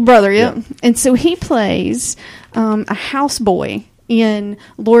Franco's little brother. Yeah. And so he plays a houseboy in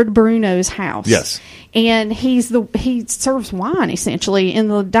Lord Bruno's house. Yes. And he serves wine essentially in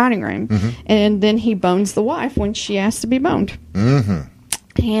the dining room, and then he bones the wife when she asks to be boned,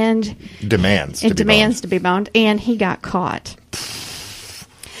 and demands to be boned, and he got caught.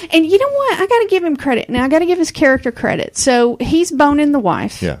 And you know what? I got to give him credit. Now I got to give his character credit. So he's boning the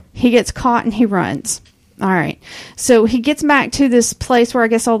wife. Yeah. He gets caught and he runs. All right. So he gets back to this place where I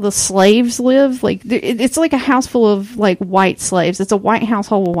guess all the slaves live. Like it's like a house full of like white slaves. It's a white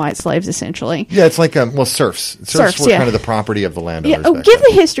household with white slaves, essentially. Yeah, it's like serfs. Serfs were kind of the property of the landowners. Yeah. Oh, give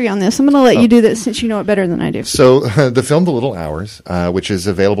the history on this. I'm going to let you do that since you know it better than I do. So the film The Little Hours, which is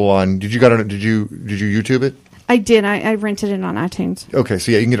available on. Did you YouTube it? I did. I rented it on iTunes. Okay,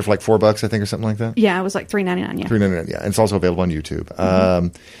 so yeah, you can get it for like $4, I think, or something like that. Yeah, it was like $3.99. Yeah, $3.99. Yeah, and it's also available on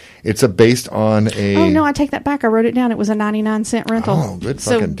YouTube. It's based on a... Oh, no, I take that back. I wrote it down. It was a 99-cent rental. Oh, good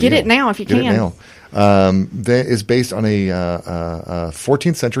so fucking get deal. it now if you can. Get it now. That is based on a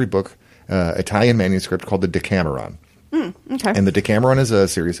 14th century book, Italian manuscript called the Decameron. Okay. And the Decameron is a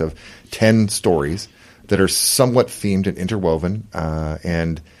series of 10 stories that are somewhat themed and interwoven.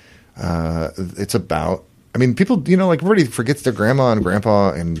 And it's about... I mean, people, like everybody forgets their grandma and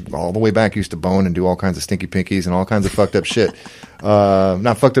grandpa and all the way back used to bone and do all kinds of stinky pinkies and all kinds of fucked up shit.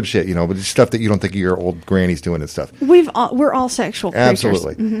 Not fucked up shit, but it's stuff that you don't think your old granny's doing and stuff. We're all sexual creatures.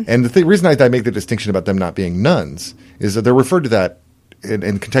 Absolutely. And the reason I make the distinction about them not being nuns is that they're referred to that,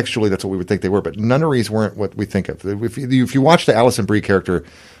 and contextually that's what we would think they were, but nunneries weren't what we think of. If you watch the Alison Brie character,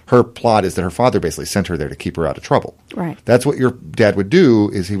 her plot is that her father basically sent her there to keep her out of trouble. Right. That's what your dad would do,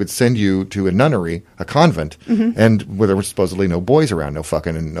 is he would send you to a nunnery, a convent, and where there were supposedly no boys around, no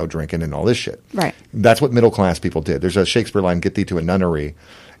fucking and no drinking and all this shit. Right. That's what middle class people did. There's a Shakespeare line, "Get thee to a nunnery,"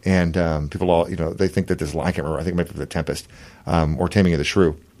 and people all, they think that this line, I can't remember, I think it might be The Tempest, or Taming of the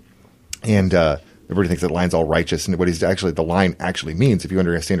Shrew. And everybody thinks that line's all righteous, and the line actually means, if you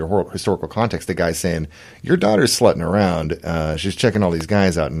understand your historical context, the guy's saying, your daughter's slutting around, she's checking all these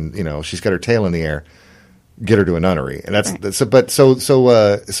guys out, and she's got her tail in the air, get her to a nunnery. And that's right. It's the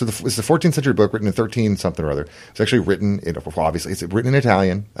 14th century book written in 13 something or other. It's actually written obviously it's written in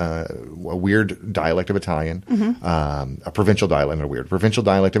Italian, a weird dialect of Italian, a provincial dialect, not a weird provincial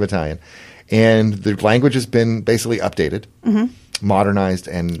dialect of Italian, and the language has been basically updated. Modernized,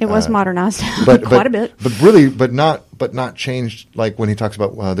 and it was modernized quite a bit, but not changed. Like when he talks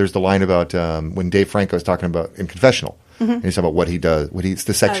about, there's the line about when Dave Franco is talking about in Confessional, and he's talking about what he does,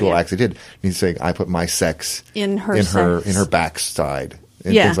 the sexual acts he did. And he's saying, "I put my sex in her backside,"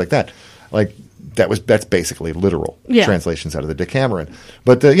 and things like that. Like that's basically literal translations out of the Decameron.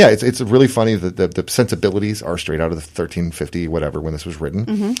 But it's really funny that the sensibilities are straight out of the 1350 whatever when this was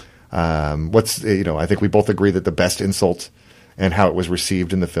written. I think we both agree that the best insult and how it was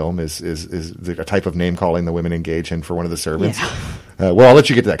received in the film is a type of name calling the women engage in for one of the servants. Yeah. Well, I'll let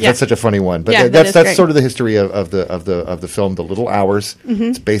you get to that because that's such a funny one. But that's sort of the history of the film, The Little Hours.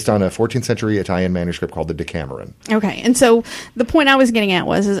 It's based on a 14th century Italian manuscript called the Decameron. Okay, and so the point I was getting at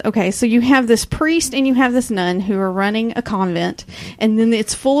was so you have this priest and you have this nun who are running a convent, and then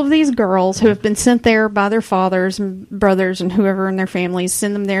it's full of these girls who have been sent there by their fathers and brothers and whoever in their families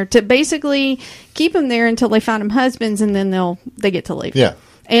send them there to basically keep them there until they find them husbands, and then they get to leave. Yeah.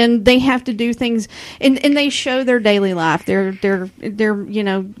 And they have to do things, and they show their daily life. They're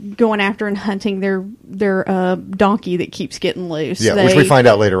going after and hunting their donkey that keeps getting loose. Yeah, which we find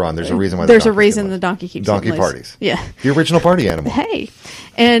out later on. There's a reason why. There's a reason the donkey keeps donkey getting loose. Parties. Yeah, the original party animal. Hey,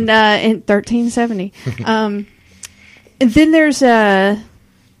 and in 1370, and then there's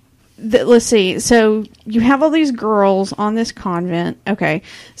let's see. So you have all these girls on this convent. Okay.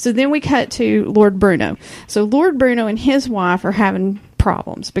 So then we cut to Lord Bruno. So Lord Bruno and his wife are having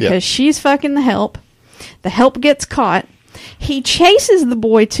problems because she's fucking the help. The help gets caught. he chases the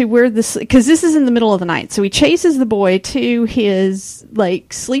boy to where because this is in the middle of the night. So he chases the boy to his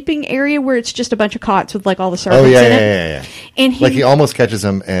like sleeping area where it's just a bunch of cots with like all the servants in it. Yeah. And he almost catches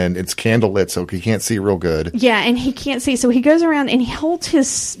him, and it's candle lit, so he can't see real good. Yeah, and he can't see. So he goes around and he holds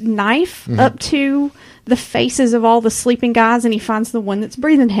his knife up to the faces of all the sleeping guys, and he finds the one that's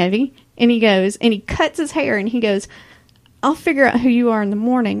breathing heavy, and he goes and he cuts his hair, and he goes, I'll figure out who you are in the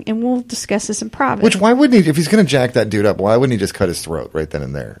morning, and we'll discuss this in private. Which, why wouldn't he, if he's going to jack that dude up, why wouldn't he just cut his throat right then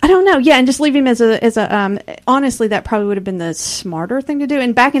and there? I don't know. Yeah, and just leave him as a honestly, that probably would have been the smarter thing to do.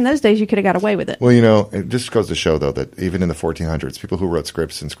 And back in those days, you could have got away with it. Well, you know, it just goes to show, though, that even in the 1400s, people who wrote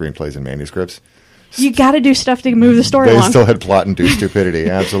scripts and screenplays and manuscripts, you got to do stuff to move the story they along. still had plot and do stupidity.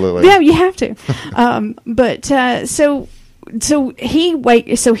 Absolutely. Yeah, you have to. So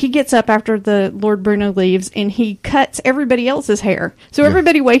he gets up after the Lord Bruno leaves, and he cuts everybody else's hair. So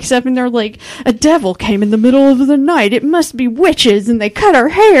everybody wakes up and they're like, a devil came in the middle of the night. It must be witches, and they cut our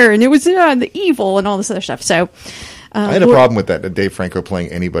hair, and it was the evil and all this other stuff. So I had a problem with that, Dave Franco playing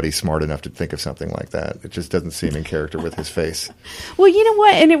anybody smart enough to think of something like that. It just doesn't seem in character with his face. Well, you know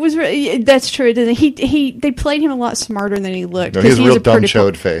what? And it was that's true. They played him a lot smarter than he looked. No, he has a real dumb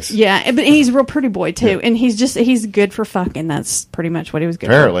chode face. Yeah, but he's a real pretty boy too, and he's good for fucking. That's pretty much what he was good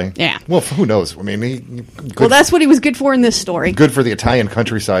Apparently. for. Yeah. Well, who knows? I mean, that's what he was good for in this story. Good for the Italian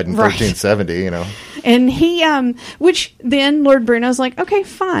countryside in 1370, you know. And he, which then Lord Bruno's like, okay,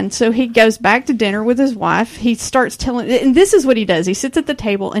 fine. So he goes back to dinner with his wife. He starts telling, and this is what he does. He sits at the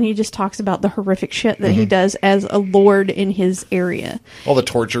table and he just talks about the horrific shit that he does as a lord in his area. All the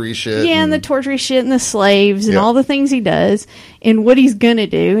torture-y shit. Yeah, and the torture-y shit and the slaves and all the things he does and what he's going to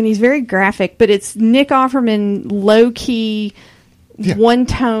do. And he's very graphic, but it's Nick Offerman low-key, one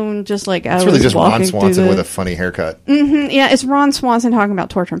tone, just like it's really just Ron Swanson with a funny haircut. Yeah, it's Ron Swanson talking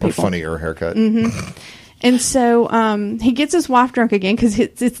about torturing people. Or funnier haircut. And so he gets his wife drunk again because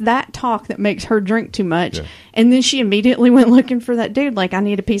it's that talk that makes her drink too much. Yeah. And then she immediately went looking for that dude. Like, I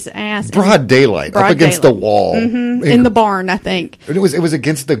need a piece of ass. Broad daylight, up against the wall. In the barn, I think. It was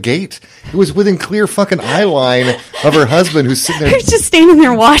against the gate. It was within clear fucking eye line of her husband who's sitting there. He's just standing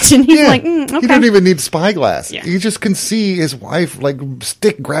there watching. He's like, okay. He didn't even need spyglass. Yeah. You just can see his wife like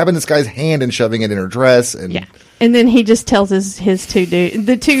grabbing this guy's hand and shoving it in her dress. And And then he just tells his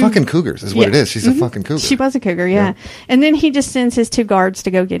two fucking cougars is what it is. She's a fucking cougar. She was a cougar, yeah. And then he just sends his two guards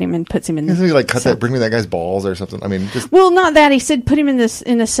to go get him and puts him in the cell. He like bring me that guy's balls or something. I mean, just well, not that. He said put him in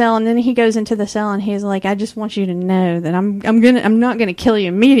a cell, and then he goes into the cell and he's like, I just want you to know that I'm not gonna kill you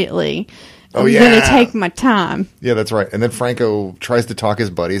immediately. I'm going to take my time. Yeah, that's right. And then Franco tries to talk his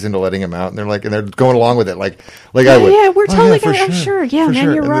buddies into letting him out, and they're going along with it, like I would. Yeah, we're totally going. I'm sure. Yeah,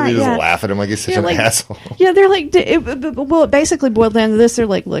 man, you're and right. They just laugh at him like he's such an asshole. Yeah, they're like, well, it basically boiled down to this. They're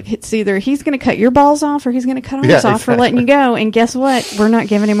like, look, it's either he's going to cut your balls off, or he's going to cut ours off for letting you go. And guess what? We're not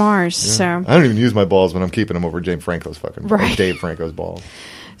giving him ours. Yeah. So I don't even use my balls when I'm keeping them over James Franco's Dave Franco's balls.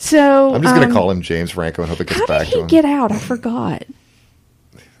 So I'm just going to call him James Franco and hope it gets back to him. How did he get out? I forgot.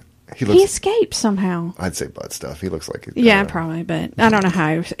 He escaped somehow. I'd say butt stuff. He looks like it. Yeah, probably, but I don't know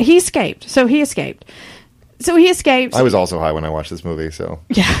how. He escaped. So he escaped. I was also high when I watched this movie, so.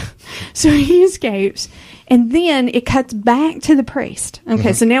 Yeah. So he escapes. And then it cuts back to the priest.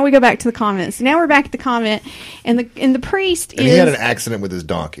 Okay, so now we go back to the convent. So now we're back at the convent, and the priest he had an accident with his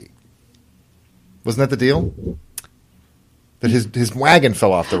donkey. Wasn't that the deal? That his wagon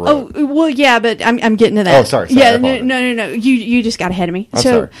fell off the road. Oh, well, yeah, but I'm getting to that. Oh, sorry. Yeah, no. You just got ahead of me.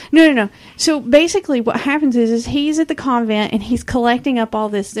 Sorry. No. So basically what happens is he's at the convent and he's collecting up all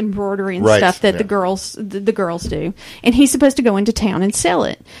this embroidery and stuff that the girls do. And he's supposed to go into town and sell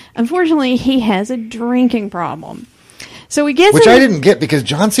it. Unfortunately, he has a drinking problem. So he gets Which I didn't get because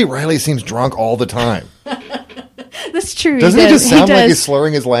John C. Reilly seems drunk all the time. That's true. Doesn't he just sound like he's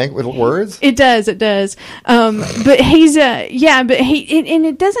slurring his words? It does. But he's but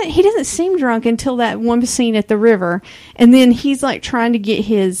he doesn't seem drunk until that one scene at the river, and then he's like trying to get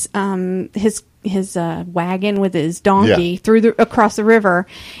his wagon with his donkey across the river,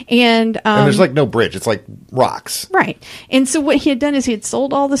 and there's like no bridge; it's like rocks. Right. And so what he had done is he had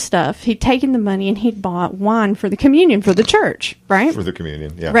sold all the stuff, he'd taken the money, and he'd bought wine for the communion for the church. Right. For the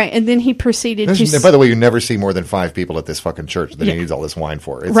communion, yeah. Right, and then he proceeded to. By the way, you never see more than 5 people at this fucking church that he needs all this wine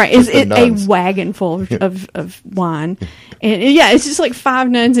for. It's right, it's a wagon full of wine, and it's just like 5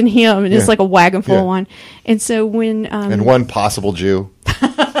 nuns and him, and it's like a wagon full of wine. And so when and one possible Jew.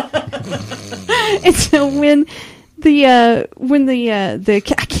 And so when the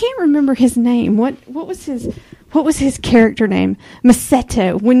I can't remember his name. What was his what was his character name?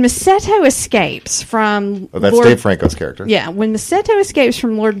 Maceto. When Maceto escapes from... Oh, that's Dave Franco's character. Yeah, when Maceto escapes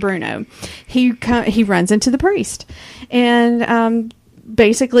from Lord Bruno, he runs into the priest. And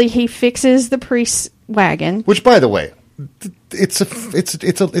basically he fixes the priest's wagon. Which, by the way,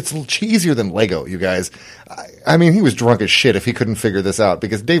 it's easier than Lego, you guys. I mean, he was drunk as shit if he couldn't figure this out,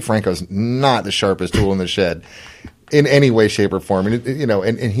 because Dave Franco's not the sharpest tool in the shed in any way, shape, or form. And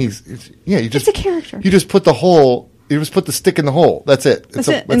It's a character. You just put the stick in the hole. That's it.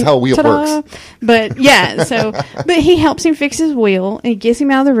 That's how a wheel works. But yeah, but he helps him fix his wheel, and he gets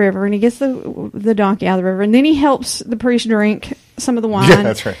him out of the river, and he gets the donkey out of the river, and then he helps the priest drink some of the wine. Yeah,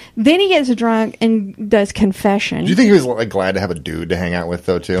 that's right. Then he gets drunk and does confession. Do you think he was like glad to have a dude to hang out with,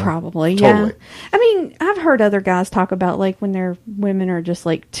 though, too? Probably, totally. Yeah. I mean, I've heard other guys talk about like when their women are just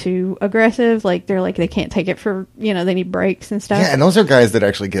like too aggressive, like they're like they can't take it for they need breaks and stuff. Yeah, and those are guys that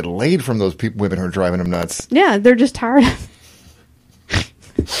actually get laid from those women who are driving them nuts. Yeah, they're just tired of.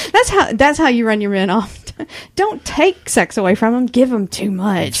 That's how you run your men off. Don't take sex away from them. Give them too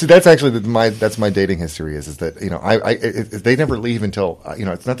much. See, that's actually my dating history is that they never leave until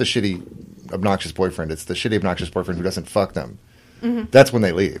it's not the shitty obnoxious boyfriend. It's the shitty obnoxious boyfriend who doesn't fuck them. Mm-hmm. That's when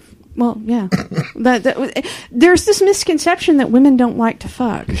they leave. Well, yeah. There's this misconception that women don't like to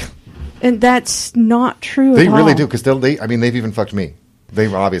fuck, and that's not true. They at all. really do, because they've even fucked me. They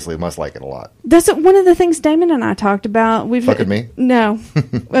obviously must like it a lot. That's one of the things Damon and I talked about. Fucking me? No.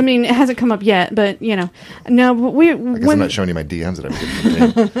 I mean, it hasn't come up yet, but, no. But I guess I'm not showing you my DMs that I'm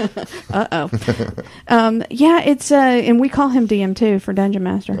getting from Uh-oh. Yeah, it's, and we call him DM too for Dungeon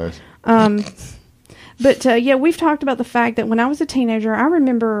Master. Nice. But, we've talked about the fact that when I was a teenager, I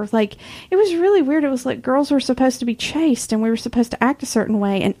remember, like, it was really weird. It was like girls were supposed to be chaste and we were supposed to act a certain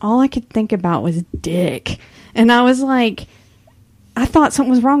way, and all I could think about was dick. And I was like... I thought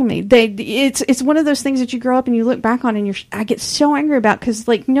something was wrong with me. It's one of those things that you grow up and you look back on and I get so angry about, because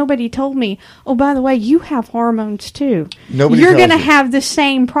like nobody told me, oh, by the way, you have hormones too. You're going to have the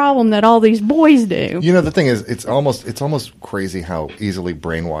same problem that all these boys do. The thing is, it's almost crazy how easily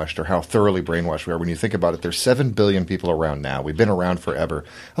brainwashed or how thoroughly brainwashed we are when you think about it. There's 7 billion people around now. We've been around forever.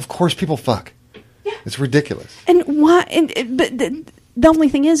 Of course, people fuck. Yeah. It's ridiculous. And why? But the only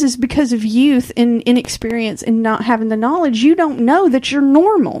thing is because of youth and inexperience and not having the knowledge, you don't know that you're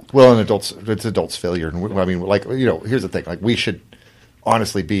normal. Well, and it's adults' failure. And I mean, like, here's the thing. Like, we should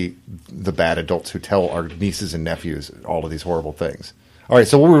honestly be the bad adults who tell our nieces and nephews all of these horrible things. All right,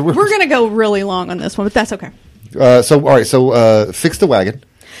 so we're going to go really long on this one, but that's okay. So fix the wagon.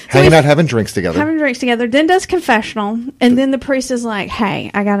 Hanging out, having drinks together. Then does confessional, and then the priest is like, hey,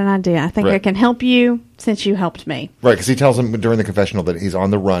 I got an idea. I think I can help you since you helped me. Right, because he tells him during the confessional that he's on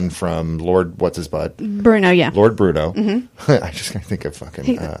the run from Lord what's-his-butt? Bruno, yeah. Lord Bruno. Mm-hmm. I think of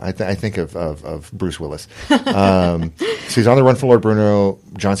fucking... I think of Bruce Willis. So he's on the run from Lord Bruno.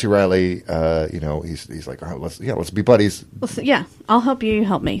 John C. Reilly, he's like, oh, let's be buddies. I'll help you, you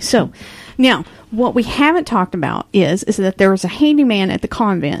help me. So, now, what we haven't talked about is that there was a handyman at the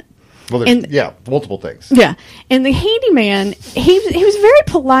convent. Well, there's multiple things. Yeah. And the handyman, he was a very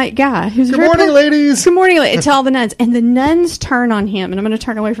polite guy. Good morning, ladies. Good morning, ladies. To all the nuns. And the nuns turn on him. And I'm going to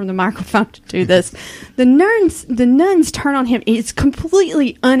turn away from the microphone to do this. The nuns turn on him. It's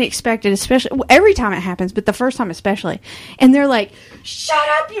completely unexpected, especially every time it happens, but the first time especially. And they're like, shut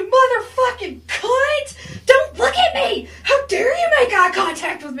up, you motherfucking cunt! Don't look at me! How dare you make eye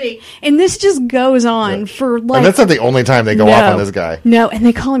contact with me? And this just goes on for like... And that's not the only time they go off on this guy. No, and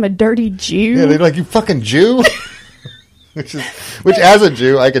they call him a dirty Jew. Yeah, they're like, you fucking Jew? which as a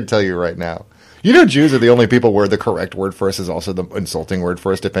Jew, I can tell you right now. Jews are the only people where the correct word for us is also the insulting word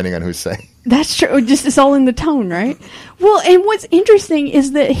for us, depending on who's saying. That's true. Just it's all in the tone, right? Well, and what's interesting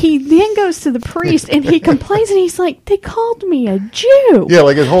is that he then goes to the priest and he complains, and he's like, they called me a Jew. Yeah,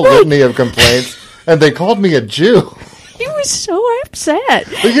 like his whole litany of complaints, and they called me a Jew. He was so upset.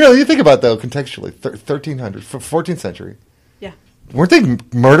 But you think about, though, contextually, 14th century. Yeah. Weren't they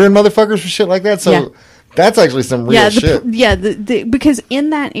murdering motherfuckers for shit like that? So that's actually some real shit. Because in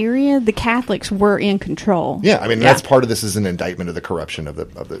that area, the Catholics were in control. Yeah, I mean, that's part of this is an indictment of the corruption of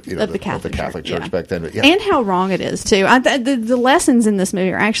the Catholic Church back then. But and how wrong it is, too. The lessons in this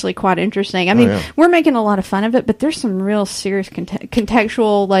movie are actually quite interesting. I mean, we're making a lot of fun of it, but there's some real serious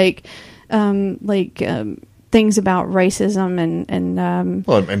contextual, things about racism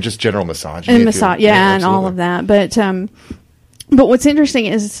and just general misogyny. And all of that. But what's interesting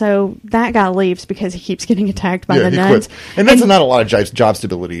is, so that guy leaves because he keeps getting attacked by the nuns. Quits. And that's not a lot of job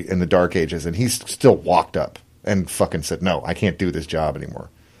stability in the Dark Ages, and he's still walked up and fucking said, no, I can't do this job anymore.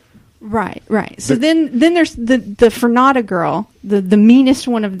 Right. So then there's the Fernanda girl, the meanest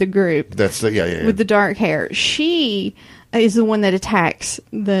one of the group. That's yeah. With the dark hair. She is the one that attacks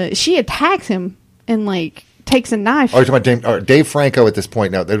him and like takes a knife. Oh, you're talking about Dave Franco at this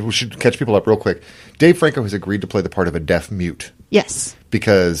point now. We should catch people up real quick. Dave Franco has agreed to play the part of a deaf mute. Yes.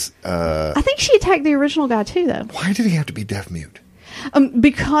 Because I think she attacked the original guy too, though. Why did he have to be deaf mute?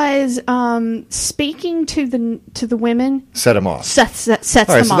 Because speaking to the women set him off. Sets all right,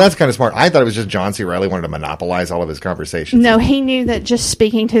 them so off. That's kind of smart. I thought it was just John C. Reilly wanted to monopolize all of his conversations. No, he knew that just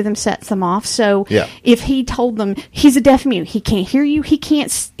speaking to them sets them off. So yeah. If he told them he's a deaf mute, he can't hear you, he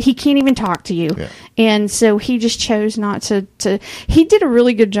can't even talk to you. Yeah. And so he just chose not to. He did a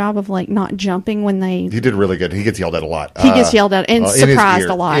really good job of like not jumping when they. He did really good. He gets yelled at a lot. He gets yelled at and surprised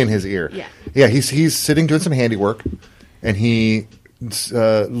a lot in his ear. Yeah. He's sitting doing some handiwork, and he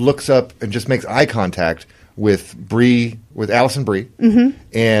looks up and just makes eye contact with Alison Brie,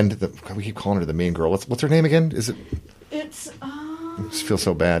 and we keep calling her the mean girl. What's her name again? Is it? It's. I just feel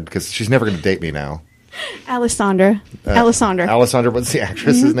so bad because she's never going to date me now. Alessandra. Alessandra. What's the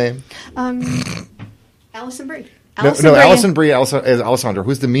actress's name? Alison Brie. No, Alison Brie. Alessandra.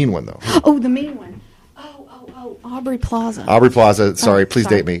 Who's the mean one though? Oh, the mean one. Oh, Aubrey Plaza. Aubrey Plaza. Sorry, please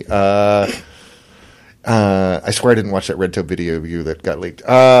sorry. date me. I swear I didn't watch that Red Tube video of you that got leaked.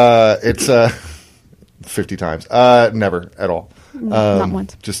 It's 50 times. Never at all. Not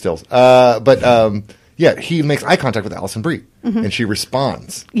once. Just stills. But he makes eye contact with Alison Brie, and she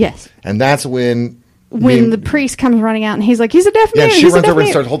responds. Yes. And that's when the priest comes running out, and he's like, "He's a deaf mute." Yeah, she runs over and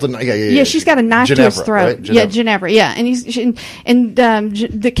starts holding. Yeah. She's got a knife to his throat. Right? Ginevra. Yeah, and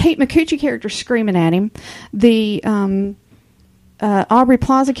the Kate Micucci character screaming at him. The Aubrey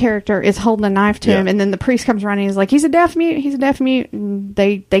Plaza character is holding a knife to him, and then the priest comes running and is like, he's a deaf mute, and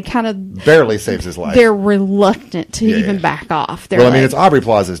they kind of barely saves his life. They're reluctant to even back off. It's Aubrey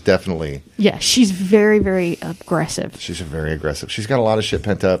Plaza is definitely... Yeah, she's very, very aggressive. She's very aggressive. She's got a lot of shit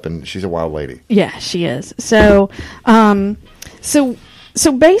pent up, and she's a wild lady. Yeah, she is. So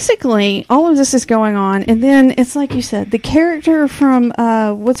basically, all of this is going on, and then it's like you said, the character from,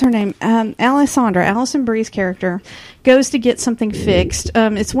 what's her name? Alison Brie's character, goes to get something fixed.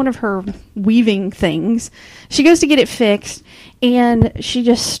 It's one of her weaving things. She goes to get it fixed, and she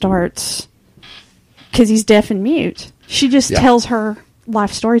just starts, because he's deaf and mute, she just tells her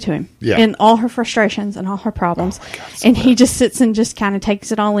life story to him and all her frustrations and all her problems. Oh my God, and he just sits and just kind of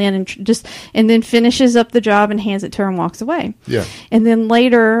takes it all in and then finishes up the job and hands it to her and walks away. Yeah. And then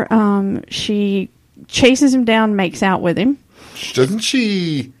later, she chases him down, makes out with him. Doesn't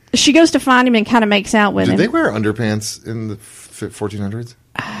she? She goes to find him and kind of makes out with him. Did they wear underpants in the 1400s?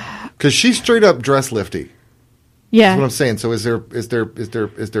 Because she's straight up dress lifty. Yeah. That's what I'm saying. So is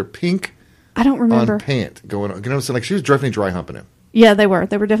there pink? I don't remember. On pant going on. You know what I'm saying? Like she was definitely dry humping him. Yeah, they were.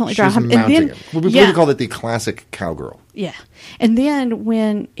 They were definitely dry humping. And then we really called it the classic cowgirl. Yeah. And then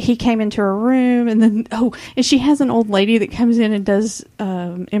when he came into her room, and then and she has an old lady that comes in and does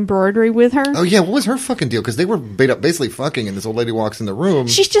embroidery with her. Oh yeah, what was her fucking deal? Because they were basically fucking, and this old lady walks in the room.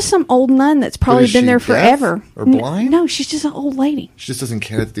 She's just some old nun that's probably been there forever. Deaf or blind? No, she's just an old lady. She just doesn't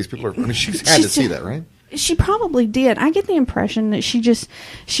care that these people are. I mean, she's had to see that, right? She probably did. I get the impression that she's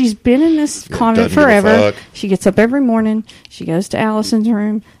been in this convent forever. She gets up every morning. She goes to Allison's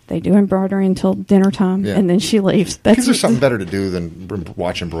room. They do embroidery until dinner time, and then she leaves. Because there's something better to do than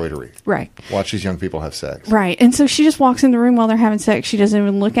watch embroidery. Right. Watch these young people have sex. Right. And so she just walks in the room while they're having sex. She doesn't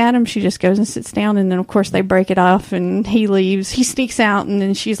even look at him. She just goes and sits down, and then, of course, they break it off, and he leaves. He sneaks out, and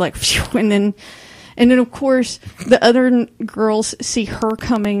then she's like, phew, and then, of course, the other girls see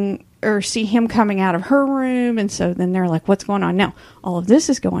him coming out of her room, and so then they're like, what's going on now? All of this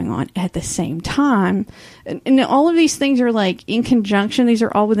is going on at the same time, and all of these things are like in conjunction. These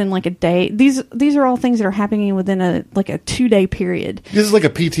are all within like a day. These are all things that are happening within a 2-day period. This is like a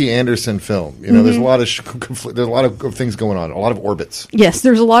P.T. Anderson film. You know, there's a lot of things going on, a lot of orbits. Yes,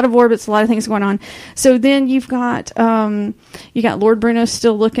 there's a lot of orbits, a lot of things going on. So then you've got Lord Bruno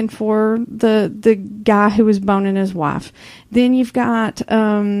still looking for the guy who was boning his wife. Then you've got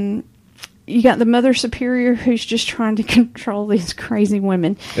the Mother Superior who's just trying to control these crazy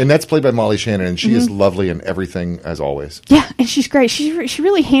women. And that's played by Molly Shannon, and she is lovely in everything, as always. Yeah, and she's great. She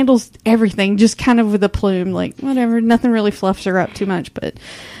really handles everything just kind of with a plume, like, whatever, nothing really fluffs her up too much. But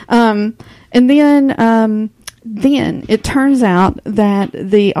and then it turns out that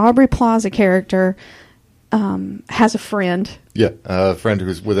the Aubrey Plaza character has a friend. Yeah, a friend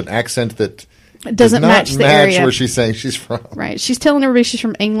who's with an accent that... doesn't match the area where she's saying she's from. Right. She's telling everybody she's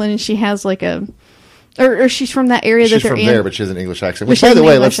from England, and she has like a or she's from that area She's that they're from in. there, but she has an English accent. Which Which, by has the an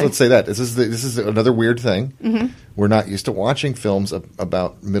way, English let's say that this is another weird thing. Mm-hmm. We're not used to watching films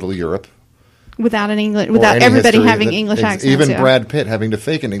about Middle Europe without or without any everybody history having that- English accents. Even yeah. Brad Pitt having to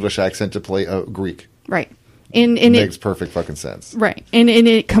fake an English accent to play a Greek. Right. And Makes perfect fucking sense. Right. And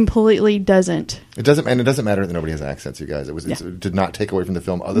it completely doesn't. It doesn't matter that nobody has accents, you guys. It did not take away from the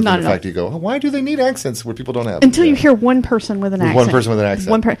film, other Not than the at fact you go, oh, why do they need accents where people don't have? Until you Yeah. hear one person with an accent. One person with an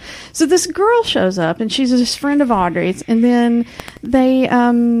accent. So this girl shows up, and she's this friend of Audrey's, and then they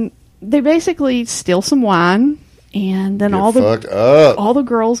basically steal some wine, and then Get fucked up. all the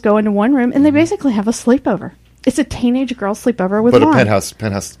girls go into one room, and they basically have a sleepover. It's a teenage girl sleepover with But a wine. penthouse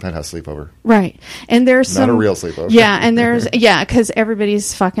sleepover. Right. And there's Not some a real sleepover. Yeah, and there's because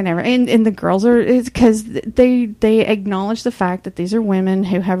everybody's fucking and the girls are because they acknowledge the fact that these are women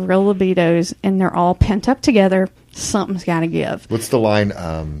who have real libidos and they're all pent up together. Something's got to give. What's the line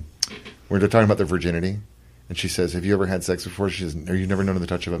where they're talking about their virginity? And she says, "Have you ever had sex before?" She says, "Are you never known the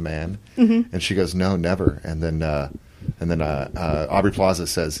touch of a man?" Mm-hmm. And she goes, "No, never." And then Aubrey Plaza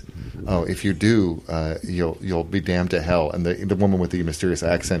says, "Oh, if you do, you'll be damned to hell." And the woman with the mysterious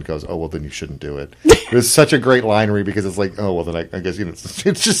accent goes, "Oh, well, then you shouldn't do it." It was such a great line read because it's like, oh, well, then I guess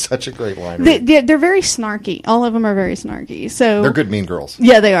it's just such a great line read. They're very snarky. All of them are very snarky. So They're good mean girls.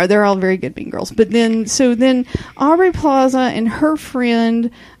 Yeah, they are. They're all very good mean girls. But then Aubrey Plaza and her friend,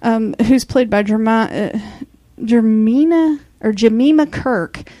 who's played by Jemima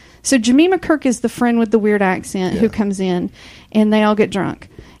Kirk. So Jemima Kirk is the friend with the weird accent who comes in, and they all get drunk.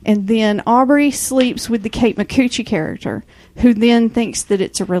 And then Aubrey sleeps with the Kate Micucci character, who then thinks that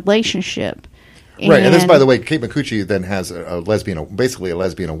it's a relationship. Right, and this, by the way, Kate Micucci then has basically a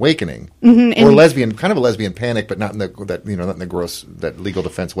lesbian awakening, Mm-hmm, or kind of a lesbian panic, but not in the gross, that legal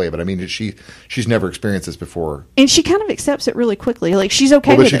defense way. But I mean, she's never experienced this before, and she kind of accepts it really quickly. Like she's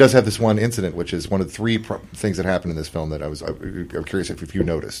okay. But with she it. does have this one incident, which is one of the three things that happened in this film that I'm curious if you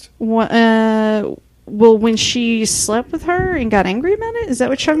noticed. Well, when she slept with her and got angry about it, is that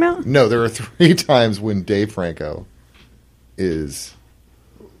what you're talking about? No, there are 3 times when Dave Franco is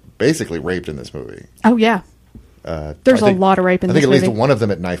basically raped in this movie. Oh yeah, there's a lot of rape in this movie. I think at least one of them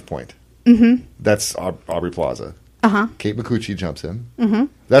at knife point. Mm-hmm. That's Aubrey Plaza. Uh-huh. Kate Micucci jumps in. Mm-hmm.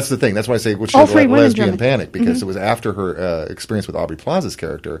 That's the thing. That's why I say she All has a three women lesbian jump in. panic, because it was after her experience with Aubrey Plaza's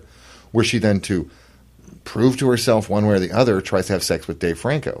character where she then, to prove to herself one way or the other, tries to have sex with Dave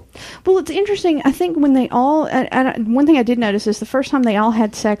Franco. Well, it's interesting. I think when they all, one thing I did notice is the first time they all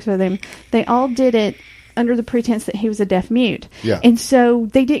had sex with him, they all did it under the pretense that he was a deaf mute. Yeah. And so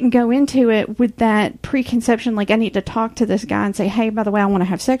they didn't go into it with that preconception, like, I need to talk to this guy and say, hey, by the way, I want to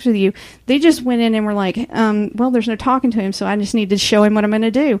have sex with you. They just went in and were like, well, there's no talking to him, so I just need to show him what I'm going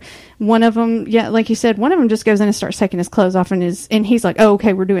to do. One of them, like you said, one of them just goes in and starts taking his clothes off, and he's like, oh,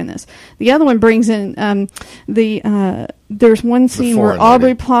 okay, we're doing this. The other one brings in there's one scene where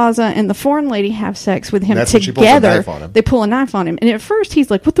Aubrey Plaza and the foreign lady have sex with him together. She pulls a knife on him. They pull a knife on him. And at first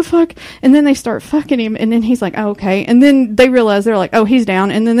he's like, what the fuck? And then they start fucking him. And then he's like, oh, okay. And then they realize, they're like, oh, he's down.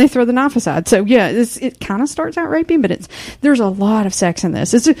 And then they throw the knife aside. So yeah, it kind of starts out rapey, but there's a lot of sex in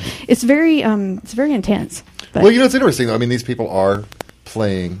this. It's very intense. But. Well, it's interesting though. I mean, these people are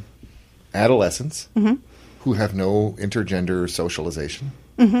playing adolescents who have no intergender socialization.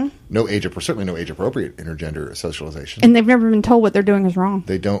 Mm-hmm. Certainly no age-appropriate intergender socialization. And they've never been told what they're doing is wrong.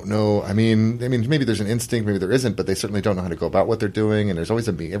 They don't know. I mean, maybe there's an instinct, maybe there isn't, but they certainly don't know how to go about what they're doing. And there's always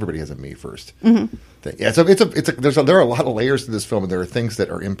a me. Everybody has a me first. Mm-hmm. Thing. Yeah, so there are a lot of layers to this film, and there are things that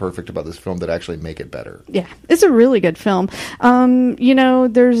are imperfect about this film that actually make it better. Yeah, it's a really good film.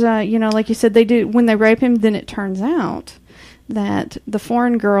 There's like you said, they do when they rape him. Then it turns out that the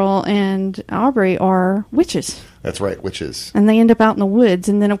foreign girl and Aubrey are witches. That's right, witches. And they end up out in the woods.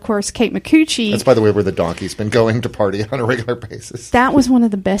 And then, of course, Kate Micucci... That's, by the way, where the donkey's been going to party on a regular basis. That was one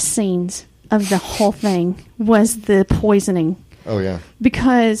of the best scenes of the whole thing, was the poisoning. Oh, yeah.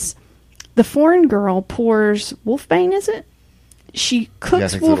 Because the foreign girl pours wolfbane, is it? She cooks... Yeah, I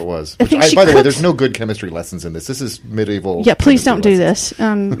think that's what it was. By the way, there's no good chemistry lessons in this. This is medieval... Yeah, please don't do this.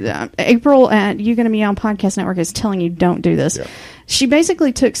 April at You Gonna Meow Podcast Network is telling you don't do this. Yeah. She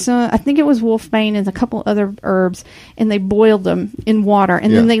basically took some, I think it was wolfbane and a couple other herbs, and they boiled them in water,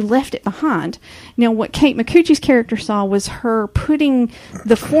 and then they left it behind. Now, what Kate Micucci's character saw was her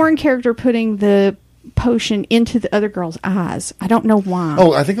the foreign character putting the potion into the other girl's eyes. I don't know why.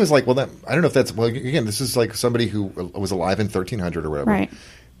 Oh, I think it was like, I don't know if that's, again, this is like somebody who was alive in 1300 or whatever. Right.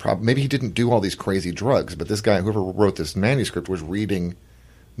 Maybe he didn't do all these crazy drugs, but this guy, whoever wrote this manuscript, was reading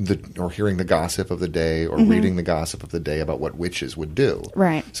hearing the gossip of the day or reading the gossip of the day about what witches would do.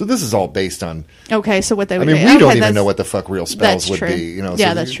 Right. So this is all based on. Okay, so what they would do. I mean, we don't even know what the fuck real spells would true. be. You know, yeah,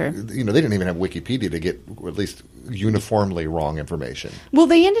 so that's true. You know, they didn't even have Wikipedia to get at least uniformly wrong information. Well,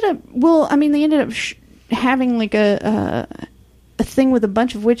 they ended up. Well, I mean, they ended up having like a thing with a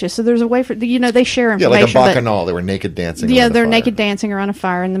bunch of witches. So there's a way for they share information. Yeah, like a bacchanal. They were naked dancing. Yeah, they're fire. naked dancing around a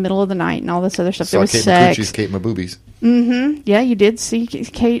fire in the middle of the night and all this other stuff. Saw there was Kate sex. McCucci's Kate Maboobies. Mm-hmm. Yeah, you did see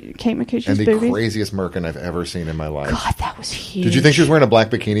Kate McCucci's and the boobies. craziest merkin I've ever seen in my life. God, that was huge. Did you think she was wearing a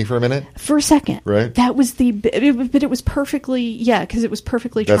black bikini for a minute? For a second, right? That was but it was perfectly because it was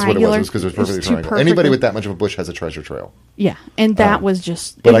perfectly That's triangular. what it was because it was perfectly triangular. Anybody with that much of a bush has a treasure trail. Yeah, and that was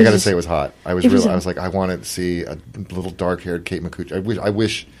just. But I got to say, it was hot. I was like, I wanted to see a little dark-haired Kate McCucci. I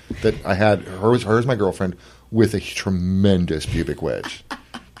wish that I had her as my girlfriend with a tremendous pubic wedge.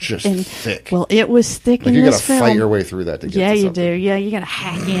 Just thick. Well, it was thick in this film. You got to fight your way through that to get to something. Yeah, you do. Yeah, you got to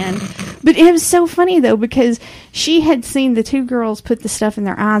hack in. But it was so funny, though, because she had seen the two girls put the stuff in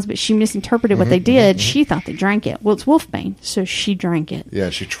their eyes, but she misinterpreted what they did. She thought they drank it. Well, it's wolfbane, so she drank it.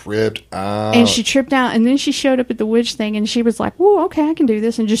 Yeah, she tripped out. And she tripped out, and then she showed up at the witch thing, and she was like, "Whoa, okay, I can do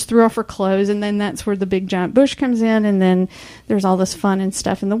this," and just threw off her clothes. And then that's where the big giant bush comes in, and then there's all this fun and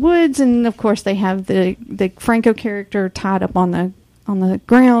stuff in the woods. And, of course, they have the Franco character tied up on the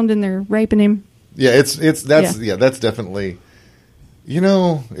ground and they're raping him. Yeah, that's definitely. You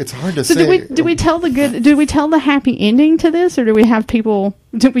know, it's hard to say. Do we tell the happy ending to this, or do we have people?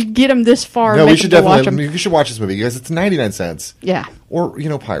 Do we get them this far? No, we should definitely. You should watch this movie because it's 99 cents. Yeah. Or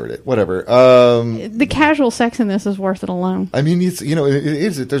pirate it, whatever. The casual sex in this is worth it alone. I mean, it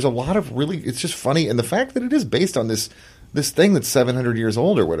is. There's a lot of really. It's just funny, and the fact that it is based on this thing that's 700 years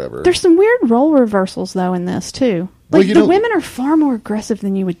old or whatever. There's some weird role reversals though in this too. Like the women are far more aggressive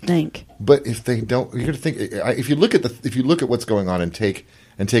than you would think. But if they don't, you're going to think. If you look at what's going on and take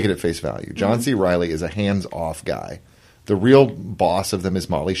it at face value, John C. Reilly is a hands-off guy. The real boss of them is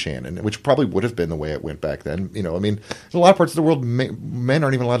Molly Shannon, which probably would have been the way it went back then. You know, I mean, in a lot of parts of the world, men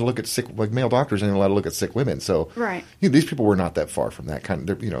aren't even allowed to look at sick, like male doctors aren't even allowed to look at sick women. So, right. These people were not that far from that kind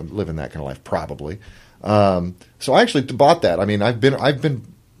of, living that kind of life probably. So I actually bought that. I mean, I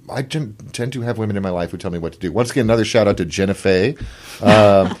tend to have women in my life who tell me what to do. Once again, another shout out to Jenna Fay.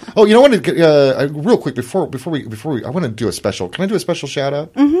 Real quick before we, I want to do a special. Can I do a special shout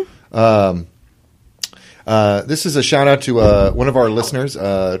out? Mm-hmm. This is a shout out to one of our listeners,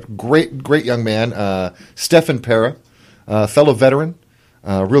 great young man, Stefan Pera, fellow veteran,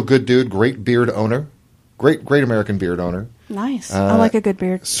 real good dude, great beard owner, great American beard owner. Nice. I like a good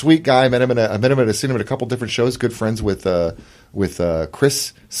beard. Sweet guy. Seen him at a couple different shows. Good friends with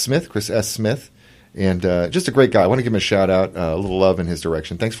Chris S. Smith, and just a great guy. I want to give him a shout out, a little love in his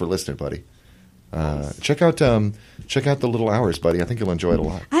direction. Thanks for listening, buddy. Check out the Little Hours, buddy. I think you'll enjoy it a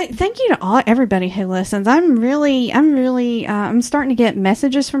lot. Thank you to everybody who listens. I'm starting to get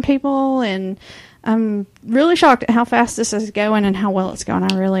messages from people, and I'm really shocked at how fast this is going and how well it's going.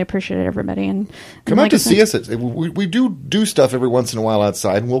 I really appreciate everybody. And come out to see us. We do stuff every once in a while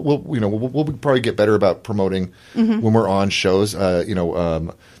outside. And we'll probably get better about promoting when we're on shows.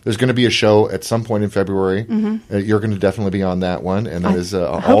 There's going to be a show at some point in February. Mm-hmm. You're going to definitely be on that one, and that is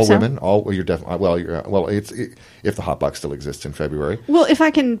all women. So. You're definitely if the Hot Box still exists in February. Well, if I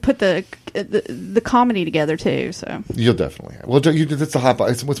can put the comedy together too, so you'll definitely. It's the Hot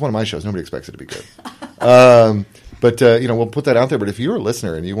Box. It's one of my shows. Nobody expects it to be good. But we'll put that out there. But if you're a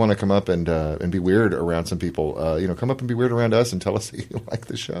listener and you want to come up and be weird around some people, come up and be weird around us and tell us that you like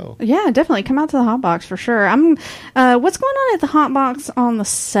the show. Yeah, definitely come out to the Hot Box for sure. What's going on at the Hot Box on the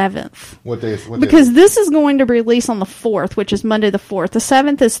 7th? What day? Because this is going to release on the 4th, which is Monday the 4th. The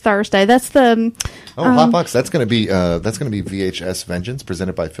 7th is Thursday. That's the Hot Box. That's going to be VHS Vengeance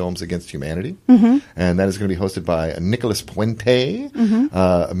presented by Films Against Humanity, and that is going to be hosted by Nicholas Puente,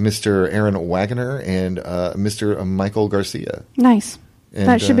 Mr. Aaron Wagner, and Mr. Michael Garcia. Nice. And,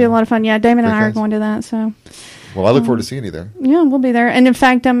 that should be a lot of fun. Yeah, Damon and I are going to that. So, well, I look forward to seeing you there. Yeah, we'll be there. And in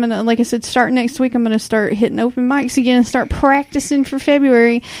fact, I'm gonna, like I said, start next week. I'm gonna start hitting open mics again and start practicing for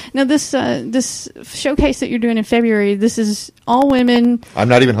February. Now, this showcase that you're doing in February, this is all women. I'm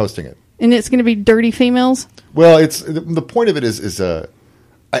not even hosting it, and it's going to be dirty females. Well, it's the point of it is I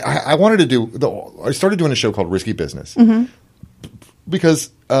wanted to do. I started doing a show called Risky Business. Mm-hmm. Because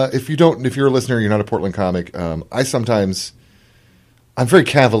if you're a listener, you're not a Portland comic. I'm very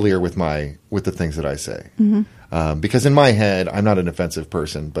cavalier with the things that I say, because in my head I'm not an offensive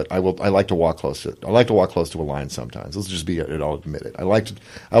person, but I like to walk close to it. I like to walk close to a line sometimes. Let's just be it. I'll admit it. I like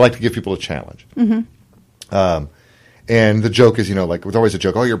to give people a challenge. Mm-hmm. And the joke is, like, with always a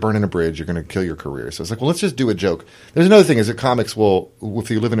joke, oh, you're burning a bridge, you're going to kill your career. So it's like, well, let's just do a joke. There's another thing is that comics will, if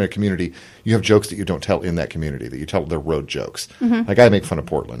you live in a community, you have jokes that you don't tell in that community, that you tell the road jokes. Like, I make fun of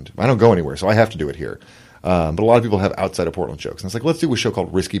Portland. I don't go anywhere, so I have to do it here. But a lot of people have outside of Portland jokes. And it's like, let's do a show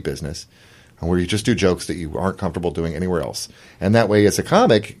called Risky Business, where you just do jokes that you aren't comfortable doing anywhere else. And that way, as a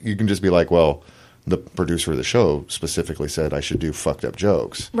comic, you can just be like, well, the producer of the show specifically said I should do fucked up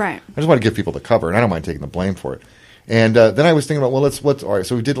jokes. Right. I just want to give people the cover, and I don't mind taking the blame for it. And then I was thinking about, well, let's all right.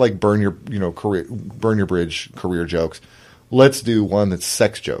 So we did like burn your bridge career jokes. Let's do one that's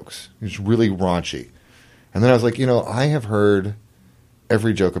sex jokes. It's really raunchy. And then I was like, I have heard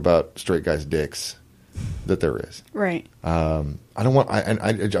every joke about straight guys' dicks that there is. Right. I don't want.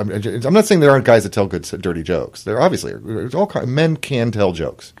 I'm not saying there aren't guys that tell good dirty jokes. There obviously there's all kinds. Men can tell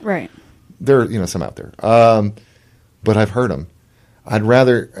jokes. Right. There are some out there. But I've heard them. I'd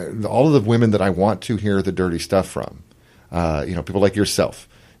rather all of the women that I want to hear the dirty stuff from. People like yourself.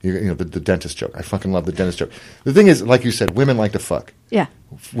 The dentist joke. I fucking love the dentist joke. The thing is, like you said, women like to fuck. Yeah.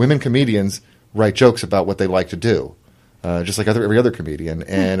 Women comedians write jokes about what they like to do. Just like every other comedian.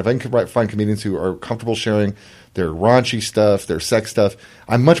 And if I can find comedians who are comfortable sharing their raunchy stuff, their sex stuff,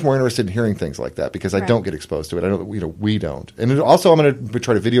 I'm much more interested in hearing things like that because I don't get exposed to it. I know that we don't. And also, I'm going to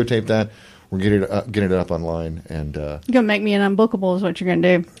try to videotape that. We're getting it up online. And you're going to make me an Unbookable is what you're going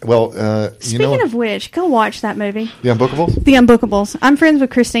to do. Well, Speaking of which, go watch that movie. The Unbookables? The Unbookables. I'm friends with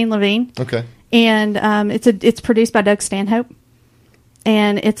Christine Levine. Okay. And it's produced by Doug Stanhope.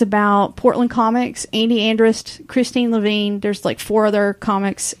 And it's about Portland comics, Andy Andrist, Christine Levine. There's like 4 other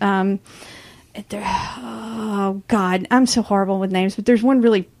comics. Oh, God. I'm so horrible with names. But there's one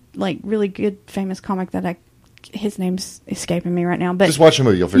really good, famous comic that his name's escaping me right now. But just watch the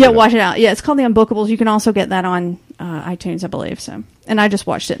movie. You'll figure it out. Yeah, watch it out. Yeah, it's called The Unbookables. You can also get that on iTunes, I believe. So, and I just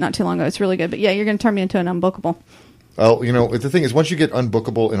watched it not too long ago. It's really good. But yeah, you're going to turn me into an Unbookable. Oh, the thing is, once you get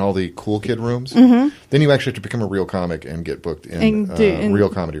unbookable in all the cool kid rooms, then you actually have to become a real comic and get booked in real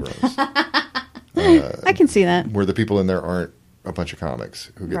comedy rooms. I can see that. Where the people in there aren't a bunch of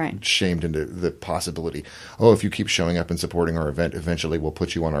comics who get shamed into the possibility, oh, if you keep showing up and supporting our event, eventually we'll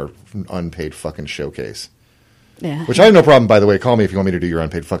put you on our unpaid fucking showcase. Yeah. Which I have no problem, by the way. Call me if you want me to do your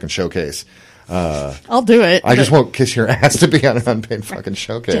unpaid fucking showcase. I'll do it. I just won't kiss your ass to be on an unpaid fucking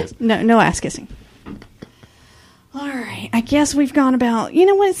showcase. No ass kissing. All right. I guess we've gone about,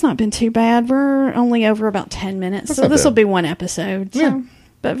 it's not been too bad. We're only over about 10 minutes. That's so this will bad. be one episode. So. Yeah.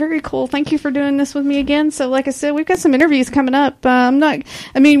 But very cool. Thank you for doing this with me again. So like I said, we've got some interviews coming up.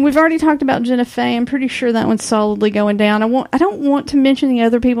 We've already talked about Jenna Fey. I'm pretty sure that one's solidly going down. I don't want to mention the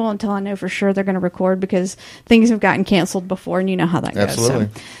other people until I know for sure they're going to record because things have gotten canceled before and you know how that goes. Absolutely.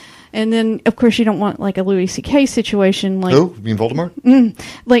 So. And then, of course, you don't want like a Louis C.K. situation. Like, who? You mean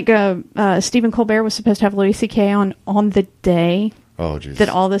Voldemort? Stephen Colbert was supposed to have Louis C.K. on the day that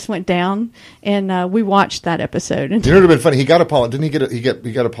all this went down, and we watched that episode. And it would have been funny. He got didn't he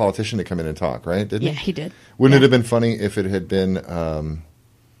get a politician to come in and talk, right? Didn't he? Yeah, he did. Wouldn't it have been funny if it had been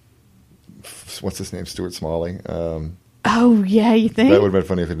what's his name, Stuart Smalley? Oh yeah, you think that would have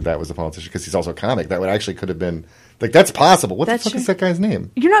been funny if that was a politician because he's also a comic. That would actually could have been. Like, that's possible. What the fuck is that guy's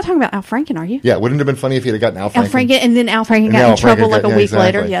name? You're not talking about Al Franken, are you? Yeah, wouldn't it have been funny if he had gotten Al Franken? And then Al Franken got in trouble like a week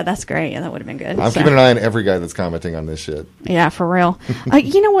later. Yeah, that's great. Yeah, that would have been good. I'm keeping an eye on every guy that's commenting on this shit. Yeah, for real.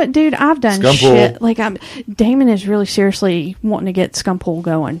 You know what, dude? I've done Scumpool. shit. Like, Damon is really seriously wanting to get Scumpool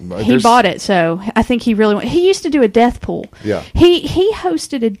going. He bought it, so I think he really he used to do a death pool. Yeah. He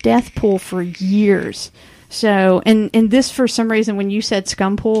hosted a death pool for years. So, and this, for some reason, when you said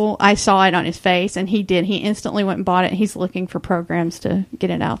Scumpool, I saw it on his face, and he did. He instantly went and bought it, and he's looking for programs to get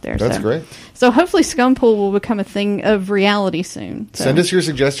it out there. That's great. So, hopefully, Scumpool will become a thing of reality soon. So. Send us your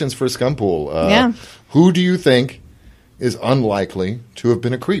suggestions for Scumpool. Yeah. Who do you think is unlikely to have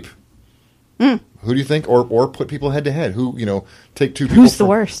been a creep? Who do you think, or put people head to head? Who, take two people. Who's the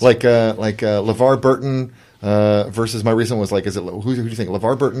worst? Like LeVar Burton versus my recent was who do you think?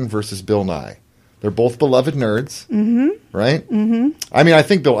 LeVar Burton versus Bill Nye. They're both beloved nerds, right? Mm-hmm. I mean, I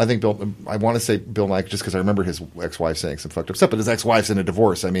think Bill. I want to say Bill Nye just because I remember his ex-wife saying some fucked up stuff. But his ex-wife's in a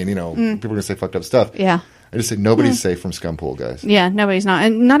divorce. I mean, people are going to say fucked up stuff. Yeah. I just say nobody's safe from Scumpool, guys. Yeah, nobody's not,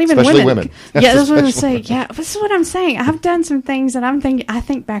 and not even especially women. Yeah, that's what I'm saying. Yeah, this is what I'm saying. I've done some things that I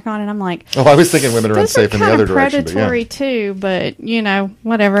think back on, and I'm like, oh, I was thinking women are unsafe in the other direction. Predatory too, but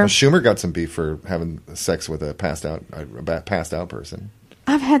whatever. Well, Schumer got some beef for having sex with a passed out person.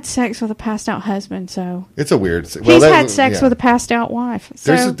 I've had sex with a passed out husband, so it's a weird. He's had sex with a passed out wife.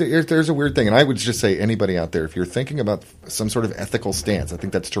 So. There's a weird thing, and I would just say anybody out there, if you're thinking about some sort of ethical stance, I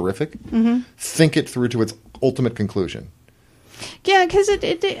think that's terrific. Mm-hmm. Think it through to its ultimate conclusion. Yeah, because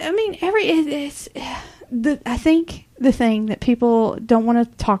I think the thing that people don't want to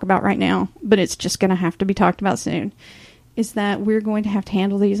talk about right now, but it's just going to have to be talked about soon, is that we're going to have to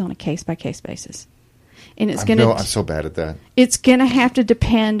handle these on a case-by-case basis. And it's going to... I'm so bad at that. It's going to have to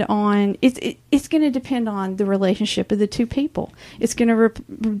depend on... It's going to depend on the relationship of the two people. It's going to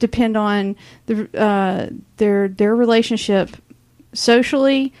depend on their relationship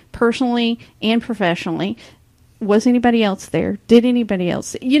socially, personally, and professionally. Was anybody else there? Did anybody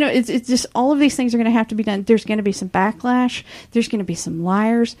else? It's just all of these things are going to have to be done. There's going to be some backlash. There's going to be some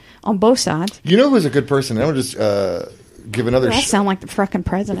liars on both sides. You know who's a good person? I would just give another... I sound like the frickin'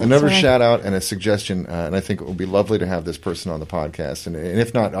 president. Another shout out and a suggestion, and I think it would be lovely to have this person on the podcast. And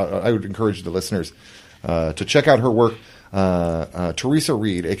if not, I would encourage the listeners to check out her work. Teresa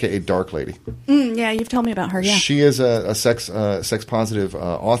Reed, a.k.a. Dark Lady. Yeah, you've told me about her, yeah. She is a sex-positive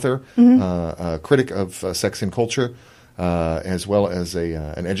author, a critic of sex and culture, as well as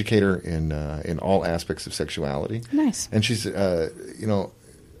an educator in all aspects of sexuality. Nice. And she's, I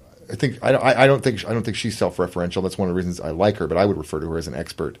don't think she's self-referential. That's one of the reasons I like her, but I would refer to her as an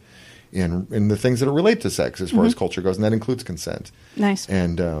expert in the things that are related to sex as far as culture goes, and that includes consent. Nice.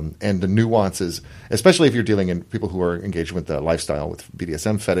 And the nuances, especially if you're dealing in people who are engaged with the lifestyle, with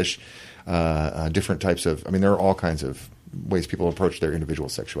BDSM, fetish, different types of... I mean, there are all kinds of ways people approach their individual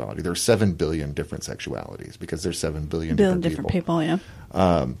sexuality. There are 7 billion different sexualities because there's 7 billion different people. Yeah.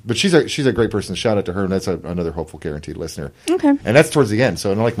 But she's a great person. Shout out to her, and that's another Hopeful Guaranteed listener. Okay. And that's towards the end.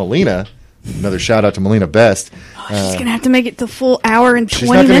 So, like Melina... Another shout out to Melina Best. She's going to have to make it the full hour and 20 minutes. She's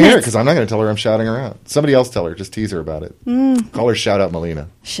not going to hear it because I'm not going to tell her I'm shouting her out. Somebody else tell her. Just tease her about it. Call her Shout Out Melina.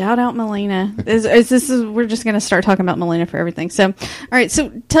 Shout out Melina. We're just going to start talking about Melina for everything. So, all right.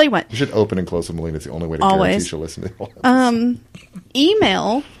 So, tell you what. You should open and close with Melina. It's the only way to guarantee she'll listen to all this.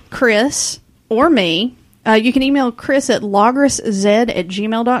 Email Chris or me. You can email Chris at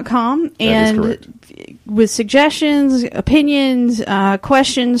lograszed@gmail.com. That is correct. With suggestions, opinions,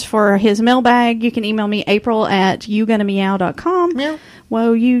 questions for his mailbag, you can email me april@yougonnameow.com. Meow.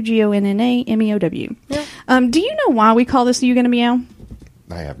 Whoa, UGONNAMEOW. Yeah. Do you know why we call this You Gonna Meow?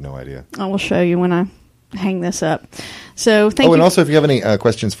 I have no idea. I will show you when I hang this up. So thank you. And also if you have any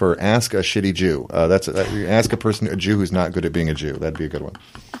questions for Ask a Shitty Jew, ask a Jew who's not good at being a Jew. That'd be a good one.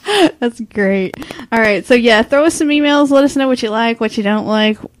 That's great. All right. So, yeah, throw us some emails. Let us know what you like, what you don't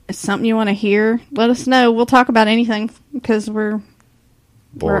like. If something you want to hear, let us know. We'll talk about anything because we're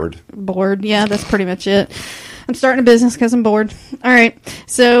bored. Bored. Yeah, that's pretty much it. I'm starting a business because I'm bored. All right.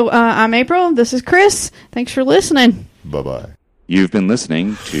 So, I'm April. This is Chris. Thanks for listening. Bye-bye. You've been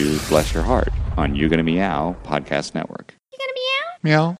listening to Bless Your Heart on You Gonna Meow Podcast Network. You gonna meow? Meow.